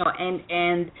type of,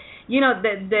 and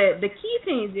the key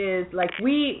thing is, like,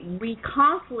 we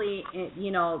constantly,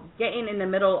 getting in the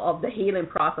middle of the healing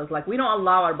process. Like, we don't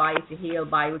allow our body to heal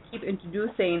we keep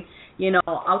introducing,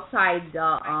 outside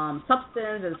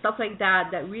substance and stuff like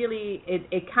that really,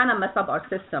 it kind of mess up our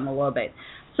system a little bit.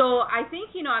 So I think,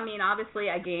 obviously,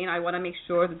 again, I want to make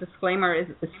sure the disclaimer is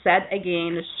said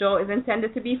again. The show is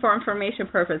intended to be for information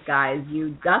purpose, guys.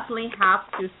 You definitely have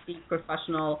to seek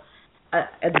professional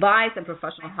advice and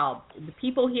professional help. The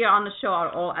people here on the show are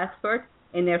all experts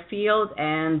in their field,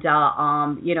 and,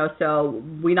 so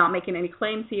we're not making any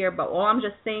claims here, but all I'm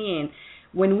just saying,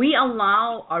 when we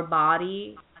allow our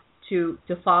body to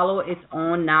follow its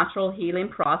own natural healing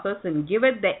process and give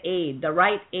it the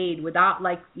right aid without,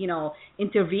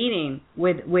 intervening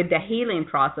with the healing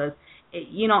process,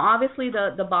 obviously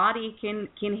the body can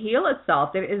heal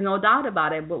itself. There is no doubt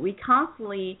about it, but we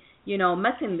constantly,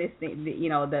 messing this thing,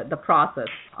 the process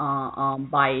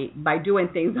by doing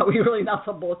things that we're really not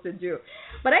supposed to do.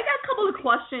 But I got a couple of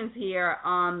questions here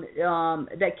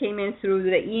that came in through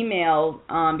the email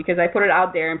because I put it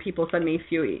out there and people sent me a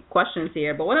few questions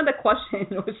here. But one of the questions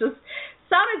was just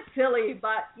sounded silly,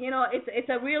 but it's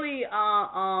a really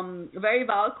very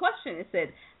valid question. It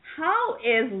said, how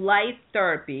is light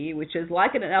therapy, which is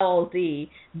like an LLD,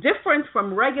 different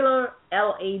from regular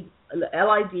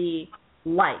LID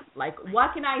light? Like, why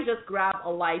can I just grab a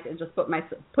light and just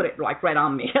put it like right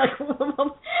on me?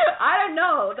 I don't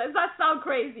know. Does that sound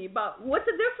crazy? But what's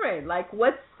the difference? Like,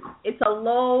 it's a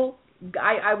low.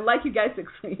 I would like you guys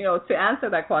to answer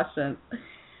that question.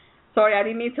 Sorry, I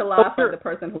didn't mean to laugh at the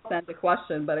person who sent the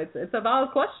question, but it's a valid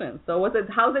question. So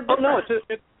how's it different? Oh no,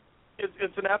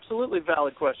 it's an absolutely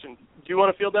valid question. Do you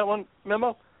want to field that one,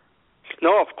 Memo?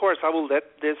 No, of course. I will let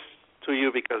this to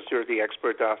you because you're the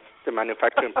expert of the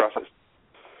manufacturing process.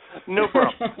 No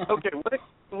problem. Okay,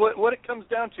 what it comes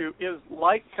down to is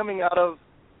light coming out of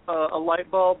a light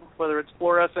bulb, whether it's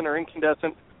fluorescent or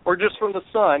incandescent or just from the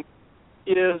sun,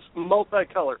 is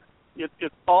multicolored.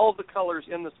 It's all the colors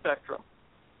in the spectrum.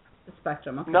 The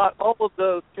spectrum, okay. Not all of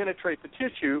those penetrate the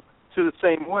tissue to the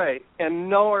same way, and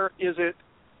nor is it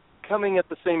coming at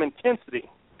the same intensity.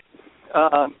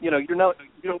 You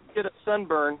don't get a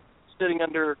sunburn sitting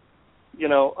under,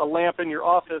 a lamp in your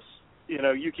office.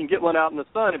 You can get one out in the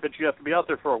sun, but you have to be out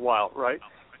there for a while, right?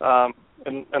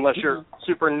 Unless you're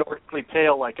super nordically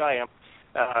pale like I am.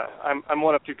 I'm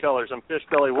one of two colors. I'm fish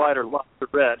belly white or lobster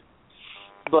red.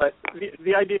 But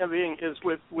the idea being is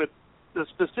with the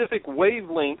specific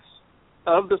wavelengths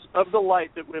of the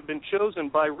light that have been chosen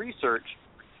by research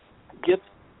gets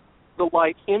the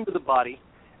light into the body,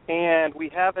 and we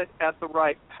have it at the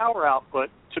right power output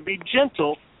to be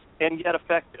gentle and yet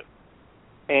effective.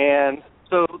 And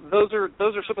so those are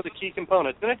some of the key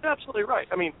components. And it's absolutely right.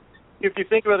 I mean, if you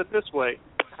think about it this way,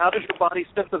 how does your body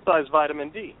synthesize vitamin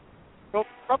D? Well,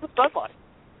 from the sunlight.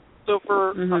 So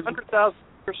for 100,000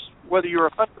 years, whether you're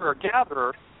a hunter or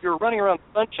gatherer, you're running around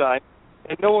the sunshine,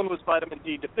 and no one was vitamin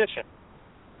D deficient.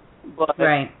 But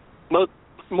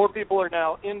more people are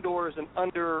now indoors and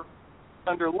under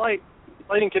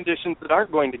lighting conditions that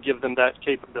aren't going to give them that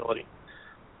capability.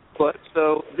 But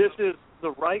so this is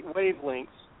the right wavelengths,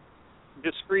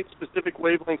 discrete, specific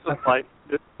wavelengths of light.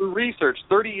 Through research,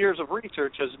 30 years of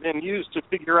research has been used to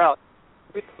figure out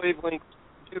which wavelengths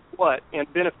do what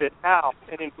and benefit how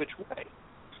and in which way.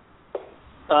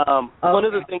 One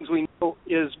of the things we know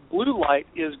is blue light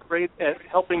is great at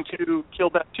helping to kill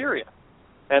bacteria,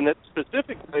 and that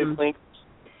specific wavelengths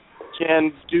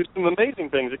can do some amazing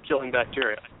things at killing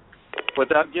bacteria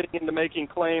without getting into making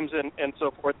claims and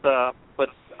so forth. But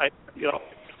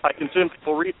I consume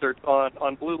full research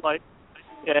on blue light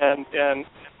and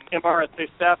MRSA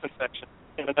staph infection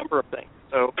and a number of things.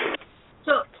 So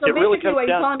basically really what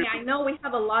you're telling me, I know we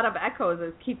have a lot of echoes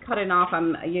that keep cutting off.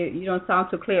 You don't sound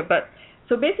too clear, but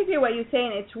so basically what you're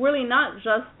saying, it's really not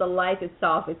just the light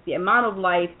itself, it's the amount of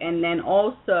light and then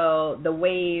also the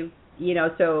wave,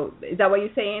 so is that what you're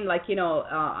saying? Like,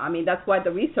 that's why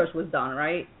the research was done,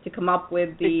 right? To come up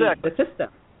with the system.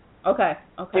 Okay.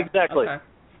 Exactly. Okay.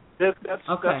 That's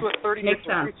what 30 years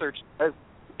of research does,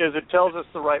 is it tells us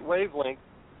the right wavelength,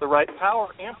 the right power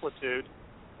amplitude,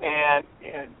 and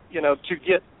to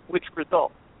get which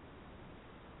result.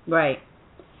 Right.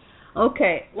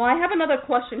 Okay. Well, I have another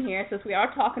question here since we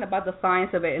are talking about the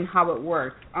science of it and how it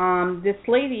works. This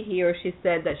lady here, she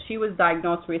said that she was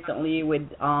diagnosed recently with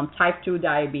type 2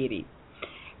 diabetes.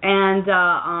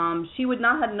 And she would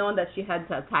not have known that she had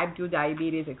type 2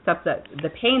 diabetes except that the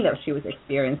pain that she was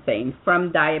experiencing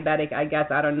from diabetic, I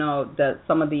guess, I don't know,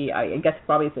 I guess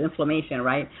probably it's inflammation,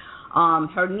 right?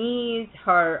 Her knees,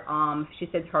 she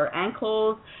said her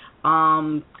ankles,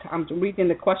 I'm reading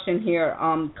the question here,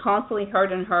 constantly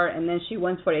hurting her, and then she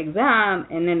went for the exam,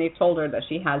 and then they told her that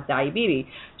she has diabetes.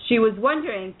 She was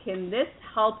wondering, can this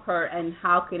help her, and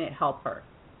how can it help her?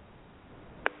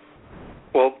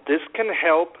 Well, this can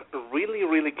help really,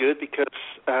 really good because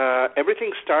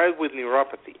everything started with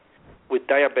neuropathy, with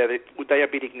diabetic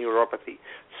neuropathy.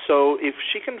 So if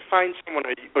she can find someone,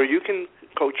 or you can,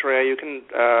 Coach Ray, you can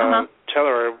tell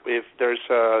her if there's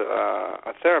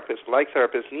a therapist,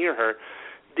 near her.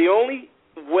 The only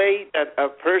way that a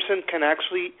person can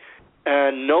actually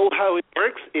know how it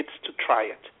works is to try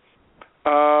it.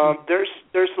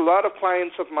 There's a lot of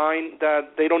clients of mine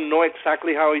that they don't know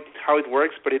exactly how it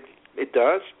works, but it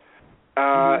does,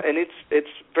 and it's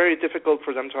very difficult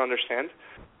for them to understand.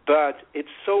 But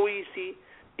it's so easy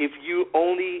if you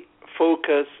only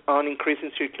focus on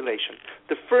increasing circulation.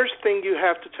 The first thing you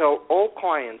have to tell all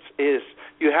clients is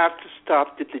you have to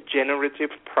stop the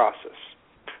degenerative process.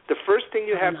 The first thing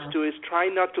you have to do is try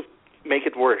not to make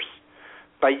it worse.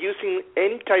 By using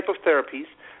any type of therapies,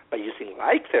 by using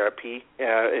light therapy,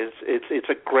 it's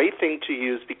a great thing to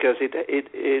use because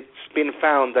it's been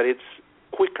found that it's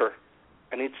quicker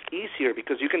and it's easier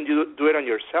because you can do it on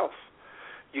yourself.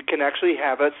 You can actually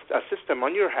have a system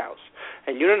on your house,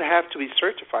 and you don't have to be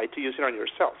certified to use it on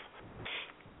yourself.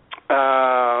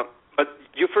 But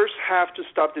you first have to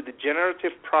stop the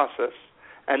degenerative process,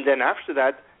 and then after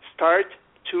that, start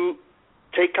to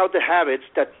take out the habits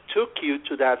that took you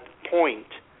to that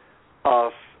point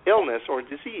of illness or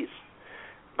disease.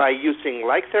 By using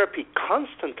light therapy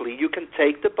constantly, you can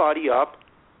take the body up,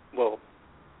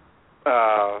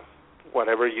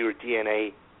 whatever your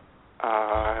DNA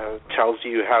tells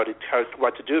you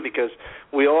what to do, because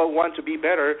we all want to be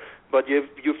better, but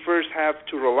you first have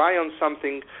to rely on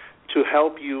something to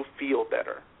help you feel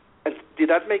better. And did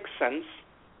that make sense?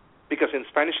 Because in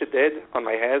Spanish it did on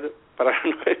my head, but I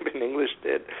don't know if in English it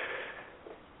did.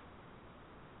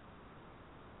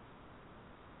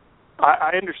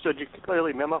 I understood you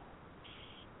clearly, Memo.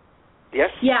 Yes?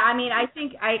 Yeah, I mean,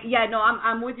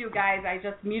 I'm with you guys. I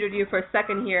just muted you for a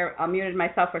second here. I muted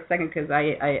myself for a second because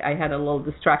I had a little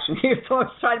distraction here, so I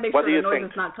was trying to make sure the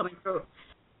noise is not coming through.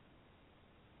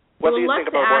 What do you think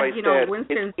about what I said?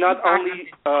 Winston's it's not only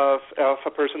of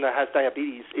a person that has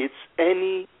diabetes. It's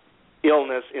any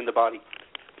illness in the body.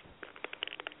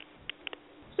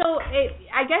 So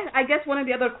I guess one of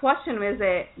the other questions is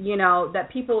that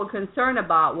people are concerned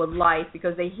about with life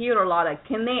because they hear a lot of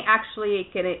can it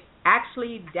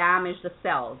actually damage the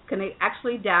cells? Can it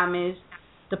actually damage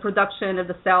the production of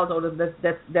the cells or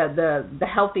the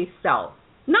healthy cells?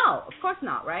 No, of course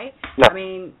not, right? No. I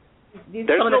mean, these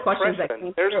are some of the questions that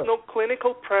came There's through. no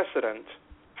clinical precedent.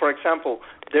 For example,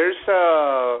 there's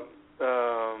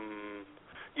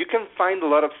you can find a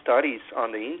lot of studies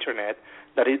on the internet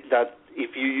that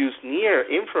if you use near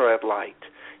infrared light,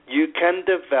 you can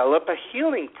develop a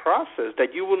healing process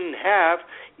that you wouldn't have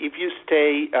if you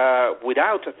stay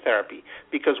without a therapy.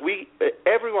 Because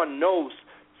everyone knows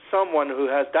someone who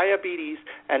has diabetes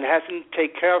and hasn't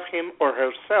taken care of him or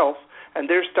herself, and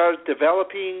they start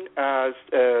developing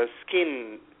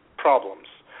skin problems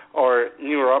or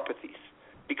neuropathies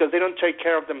because they don't take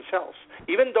care of themselves,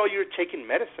 even though you're taking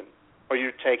medicine or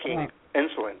you're taking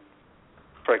insulin,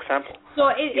 for example. So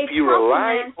if you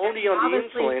rely only on the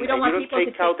insulin and you don't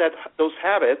take out those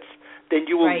habits, then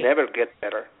you will never get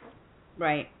better.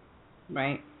 Right.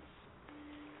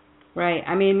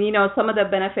 I mean, some of the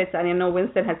benefits, and I know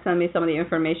Winston had sent me some of the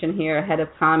information here ahead of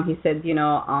time. He said,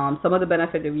 some of the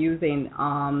benefits of using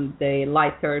the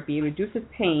light therapy reduces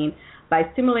pain by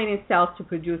stimulating cells to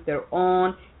produce their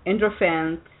own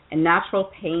endorphins and natural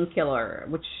painkiller,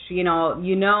 which,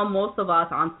 most of us,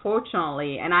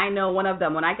 unfortunately, and I know one of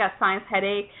them, when I got sinus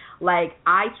headache,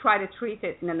 I try to treat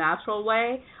it in a natural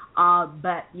way,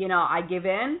 but, I give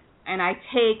in and I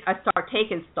start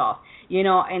taking stuff,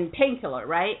 and painkiller,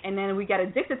 right? And then we get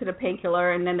addicted to the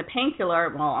painkiller, and then the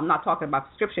painkiller, I'm not talking about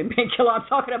prescription painkiller, I'm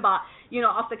talking about,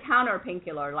 off-the-counter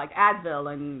painkiller, like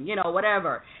Advil and,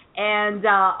 whatever. And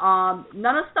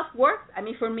none of the stuff works. I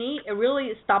mean, for me, it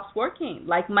really stops working.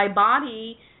 Like, my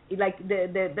body,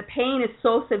 the pain is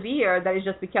so severe that it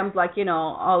just becomes like, this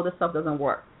stuff doesn't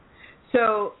work.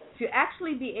 So to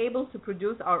actually be able to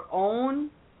produce our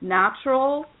own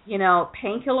natural,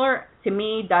 painkiller, to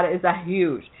me, that is a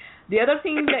huge. The other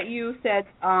thing that you said,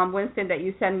 Winston, that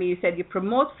you sent me, you said you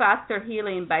promote faster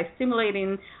healing by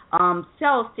stimulating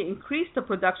cells to increase the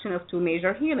production of two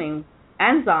major healing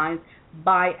enzymes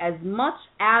by as much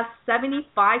as 75%.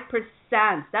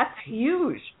 That's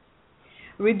huge.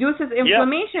 Reduces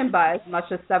inflammation by as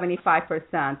much as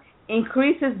 75%.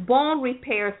 Increases bone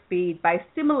repair speed by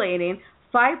stimulating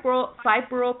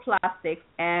fibroblastic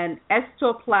and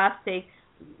osteoclastic.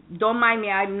 Don't mind me,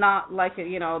 I'm not like,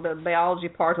 the biology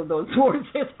part of those words.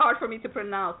 It's hard for me to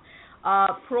pronounce.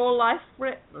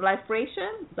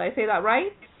 Proliferation, did I say that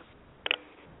right?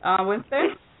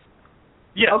 Winston?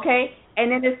 Yes. Okay,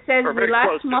 and then it says relax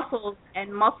close. muscles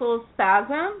and muscle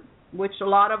spasm, which a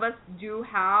lot of us do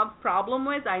have problem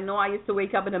with. I know I used to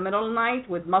wake up in the middle of the night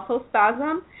with muscle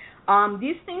spasm.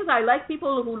 These things, I like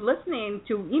people who are listening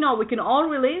to, we can all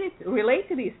relate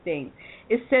to these things.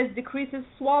 It says decreases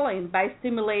swelling by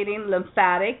stimulating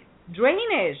lymphatic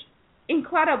drainage.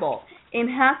 Incredible.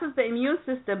 Enhances the immune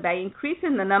system by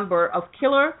increasing the number of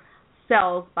killer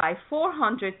cells by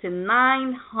 400 to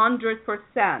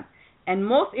 900%. And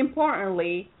most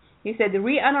importantly, he said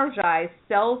re-energize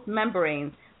cells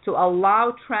membranes to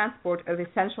allow transport of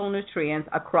essential nutrients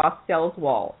across cells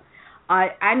wall.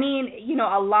 I mean,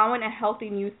 allowing a healthy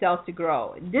new cell to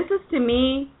grow. This is, to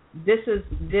me, this is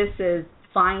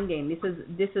finding.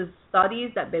 This is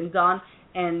studies that have been done,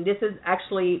 and this is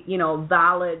actually,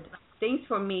 valid things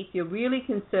for me to really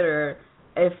consider.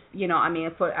 If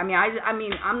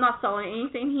I'm not selling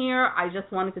anything here. I just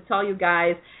wanted to tell you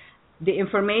guys the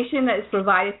information that is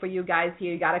provided for you guys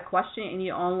here. You got a question in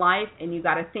your own life, and you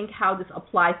got to think how this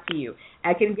applies to you.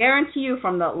 I can guarantee you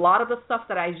from a lot of the stuff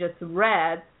that I just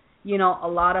read, a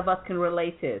lot of us can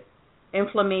relate to.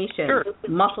 Inflammation, sure.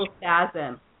 Muscle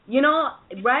spasm,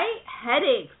 right?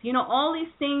 Headaches, all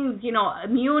these things,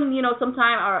 immune,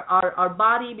 sometimes our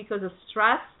body, because of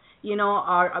stress,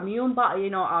 our immune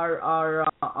body, our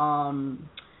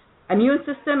immune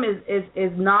system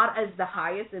is not as the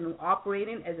highest and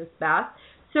operating as it's best.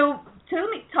 So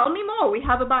tell me more. We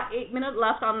have about 8 minutes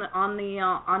left on the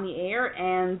air,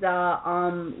 and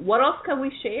what else can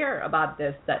we share about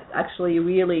this? That's actually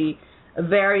really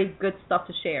very good stuff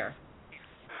to share.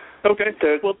 Okay.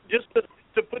 Well, just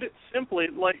to put it simply,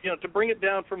 to bring it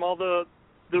down from all the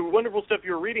wonderful stuff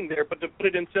you're reading there, but to put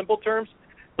it in simple terms,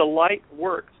 the light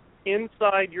works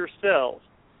inside your cells.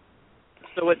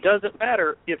 So it doesn't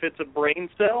matter if it's a brain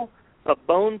cell, a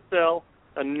bone cell,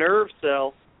 a nerve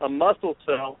cell, a muscle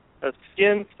cell, a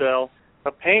skin cell,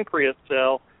 a pancreas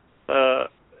cell.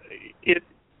 It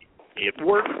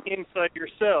works inside your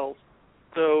cells.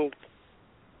 So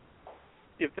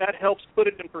if that helps put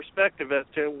it in perspective as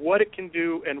to what it can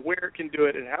do and where it can do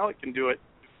it and how it can do it,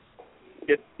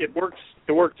 it works.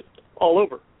 It works all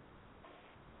over.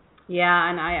 Yeah,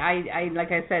 and I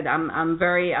like I said, I'm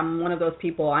one of those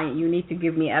people. You need to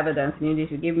give me evidence. You need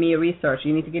to give me research.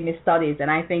 You need to give me studies, and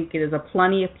I think there's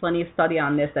plenty of study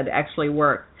on this that actually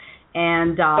works.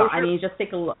 And sure. I mean, just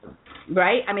take a look,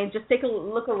 right? I mean, just take a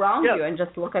look around you and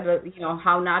just look at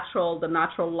how natural the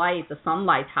natural light, the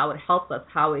sunlight, how it helps us,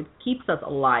 how it keeps us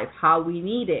alive, how we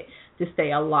need it to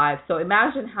stay alive. So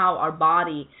imagine how our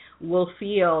body will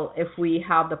feel if we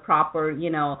have the proper,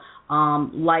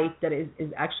 light that is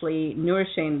actually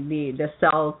nourishing the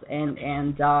cells and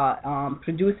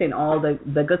producing all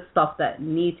the good stuff that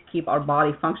need to keep our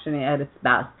body functioning at its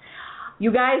best.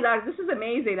 You guys this is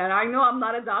amazing, and I know I'm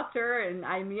not a doctor, and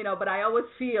but I always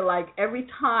feel like every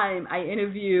time I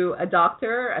interview a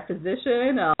doctor, a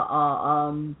physician, a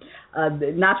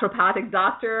naturopathic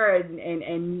doctor,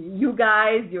 and you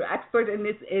guys, you're expert in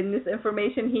this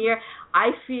information here,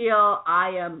 I feel I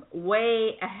am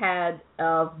way ahead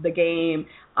of the game.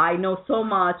 I know so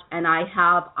much, and I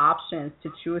have options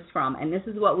to choose from. And this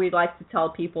is what we'd like to tell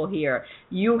people here.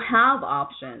 You have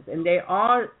options, and there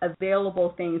are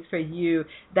available things for you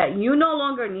that you no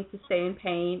longer need to stay in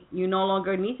pain. You no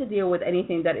longer need to deal with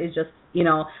anything that is just,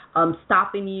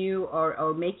 stopping you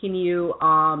or making you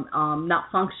not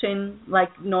function like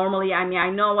normally. I mean, I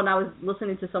know when I was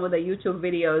listening to some of the YouTube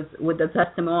videos with the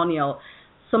testimonial,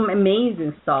 some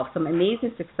amazing stuff, some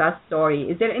amazing success story.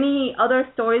 Is there any other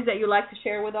stories that you'd like to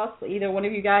share with us, either one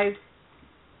of you guys?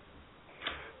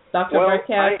 Dr.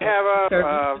 Barquet? I have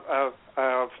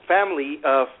a family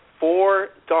of 4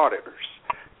 daughters.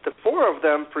 The 4 of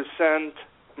them present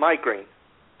migraine.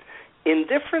 In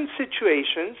different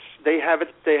situations, they had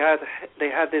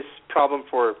this problem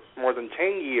for more than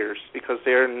 10 years because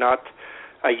they're not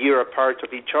a year apart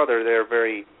of each other. They're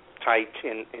very tight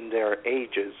in their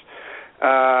ages.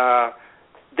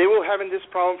 They were having this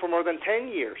problem for more than 10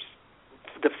 years.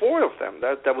 the four of them.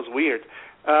 That was weird.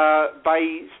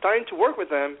 By starting to work with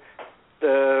them,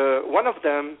 one of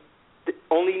them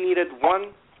only needed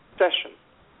one session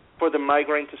for the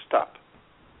migraine to stop.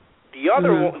 The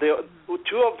other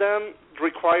two of them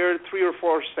required 3 or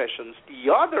 4 sessions.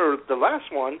 The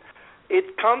last one,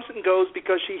 it comes and goes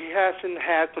because she hasn't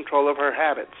had control of her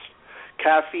habits.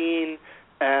 Caffeine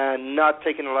and not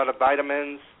taking a lot of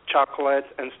vitamins, chocolate,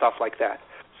 and stuff like that.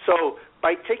 So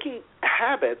by taking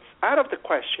habits out of the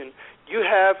question, you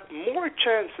have more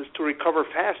chances to recover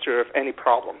faster of any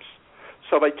problems.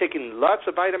 So by taking lots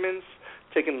of vitamins,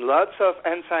 taking lots of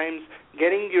enzymes,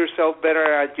 getting yourself better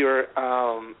at your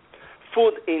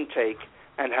food intake,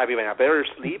 and having a better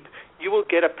sleep, you will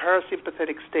get a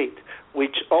parasympathetic state,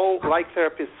 which all light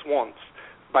therapists want.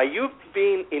 By you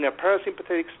being in a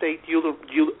parasympathetic state, you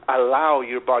allow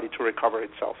your body to recover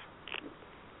itself.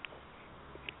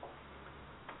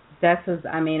 Again,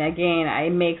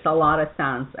 it makes a lot of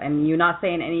sense. And you're not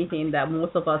saying anything that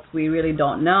most of us, we really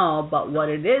don't know, but what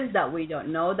it is that we don't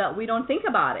know, that we don't think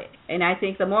about it. And I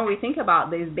think the more we think about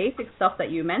this basic stuff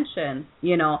that you mentioned,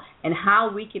 and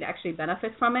how we can actually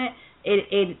benefit from it,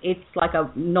 it's like a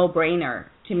no-brainer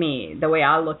to me, the way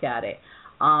I look at it.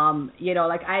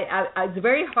 It's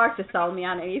very hard to sell me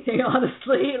on anything,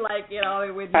 honestly.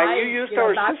 With my you used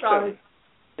our background, system,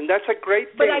 and that's a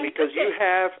great thing because you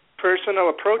have personal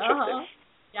approach of this.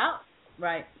 Yeah,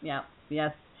 right. Yeah,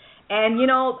 yes. And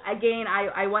again,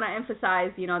 I want to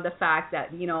emphasize, the fact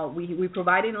that we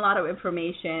providing a lot of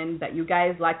information that you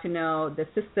guys like to know. The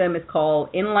system is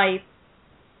called Enlight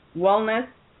Wellness,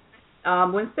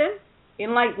 Winston.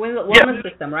 Enlight Wellness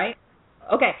System, right?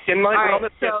 Okay. Enlight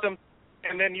Wellness System.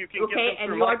 And then you can get them and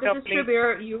through you my are the company.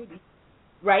 distributor.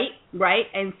 Right.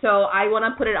 And so I want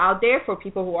to put it out there for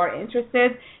people who are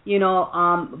interested. They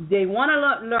want to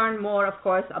learn more, of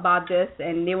course, about this,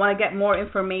 and they want to get more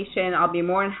information. I'll be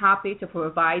more than happy to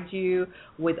provide you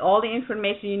with all the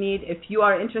information you need. If you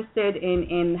are interested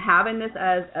in having this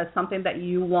as something that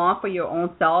you want for your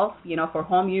own self, for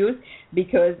home use,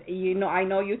 because, I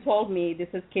know you told me this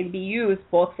can be used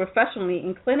both professionally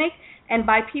in clinic and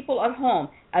by people at home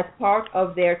as part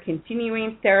of their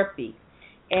continuing therapy.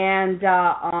 And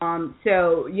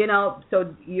so you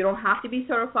don't have to be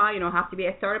certified. You don't have to be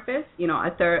a therapist,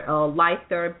 a life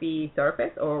therapy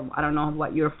therapist, or I don't know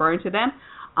what you're referring to them.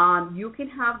 You can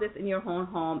have this in your own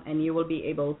home, and you will be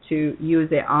able to use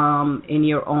it in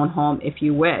your own home if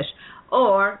you wish.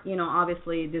 Or,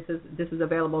 obviously this is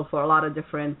available for a lot of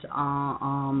different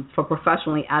for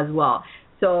professionally as well.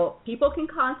 So people can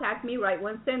contact me, right,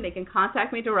 Winston? They can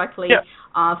contact me directly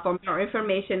for more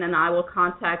information, and I will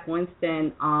contact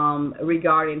Winston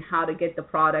regarding how to get the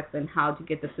products and how to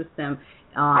get the system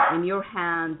in your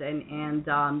hands. And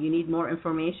you need more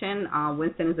information,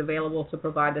 Winston is available to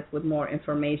provide us with more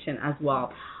information as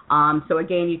well. So,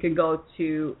 again, you can go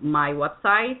to my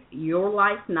website,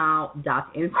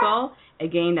 yourlifenow.info.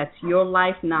 Again, that's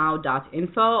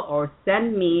yourlifenow.info, or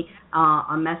send me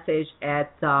a message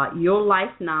at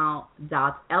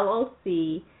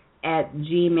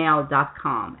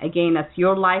yourlifenow.llc@gmail.com. Again, that's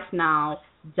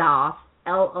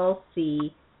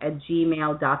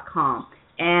yourlifenow.llc@gmail.com.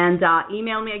 And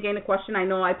email me again a question. I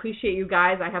know I appreciate you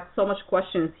guys. I have so much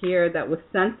questions here that was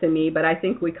sent to me, but I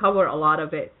think we cover a lot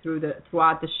of it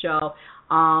throughout the show.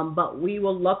 But we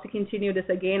will love to continue this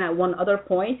again at one other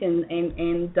point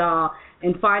and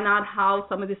find out how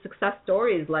some of the success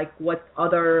stories, like what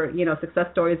other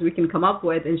success stories we can come up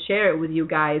with and share it with you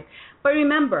guys. But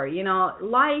remember,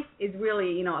 life is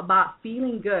really about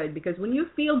feeling good, because when you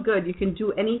feel good, you can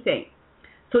do anything.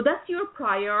 So that's your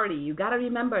priority. You got to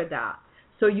remember that.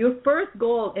 So your first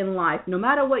goal in life, no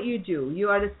matter what you do, you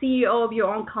are the CEO of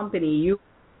your own company,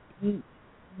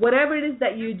 whatever it is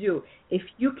that you do, if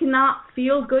you cannot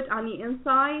feel good on the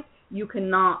inside, you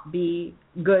cannot be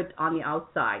good on the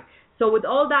outside. So with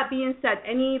all that being said,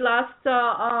 any last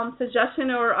suggestion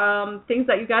or things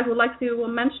that you guys would like to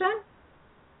mention?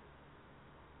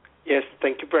 Yes,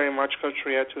 thank you very much, Coach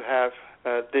Ria, to have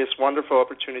this wonderful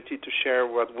opportunity to share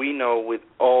what we know with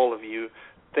all of you.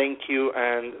 Thank you,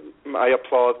 and I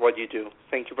applaud what you do.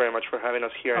 Thank you very much for having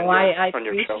us here on your show. I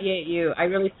appreciate you. I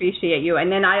really appreciate you.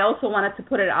 And then I also wanted to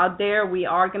put it out there. We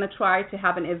are going to try to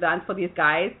have an event for these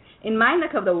guys in my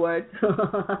neck of the woods,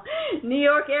 New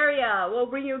York area. We'll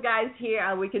bring you guys here,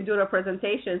 and we can do the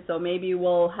presentation. So maybe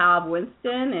we'll have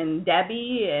Winston and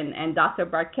Debbie and Dr.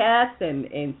 Barquet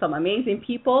and some amazing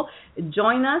people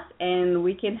join us, and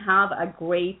we can have a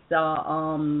great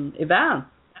event.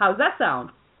 How's that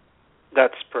sound?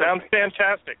 That's perfect. Sounds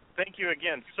fantastic. Thank you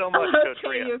again so much, Coach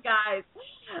Ria. You guys.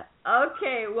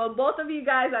 Okay, well, both of you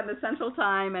guys are on the Central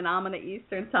Time, and I'm on the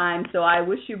Eastern Time, so I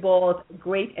wish you both a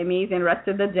great, amazing rest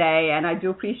of the day, and I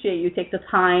do appreciate you take the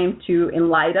time to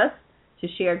enlighten us, to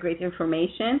share great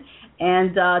information,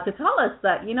 and to tell us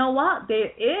that, you know what, there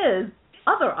is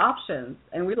other options,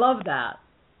 and we love that.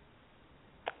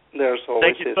 There's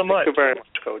always Thank you so much. Thank you very much,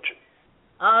 Coach.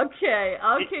 Okay,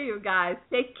 you guys.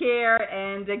 Take care,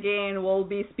 and again, we'll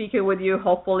be speaking with you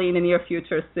hopefully in the near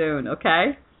future soon,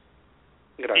 okay?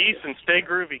 Peace and stay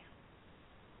groovy.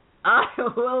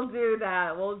 We'll do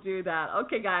that.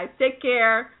 Okay, guys, take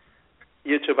care.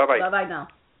 You too. Bye-bye. Bye-bye now.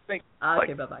 Thanks.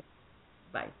 Okay, bye-bye.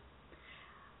 Bye.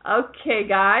 Okay,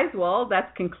 guys, well,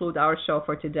 that concludes our show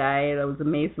for today. That was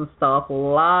amazing stuff, a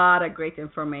lot of great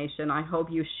information. I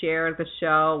hope you share the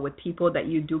show with people that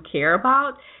you do care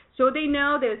about, so they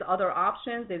know there's other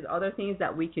options, there's other things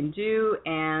that we can do,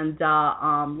 and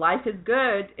life is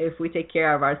good if we take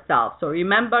care of ourselves. So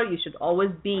remember, you should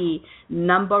always be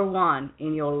number one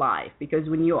in your life, because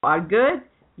when you are good,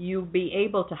 you'll be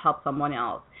able to help someone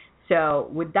else. So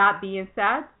with that being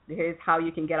said, here's how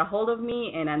you can get a hold of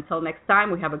me, and until next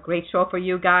time, we have a great show for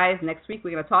you guys. Next week,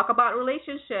 we're going to talk about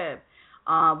relationships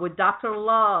with Dr.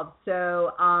 Love.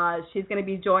 So she's going to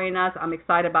be joining us. I'm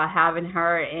excited about having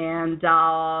her. And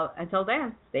until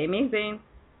then, stay amazing.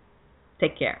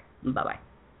 Take care. Bye-bye.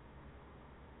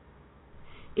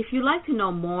 If you'd like to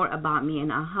know more about me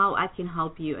and how I can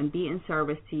help you and be in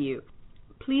service to you,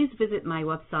 please visit my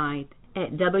website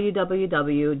at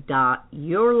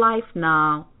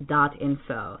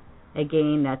www.yourlifenow.info.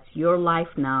 Again, that's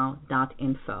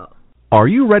yourlifenow.info. Are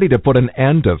you ready to put an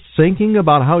end to thinking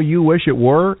about how you wish it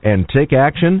were and take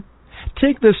action?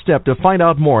 Take this step to find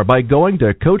out more by going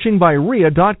to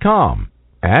coachingbyria.com,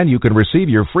 and you can receive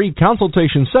your free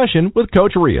consultation session with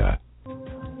Coach Ria.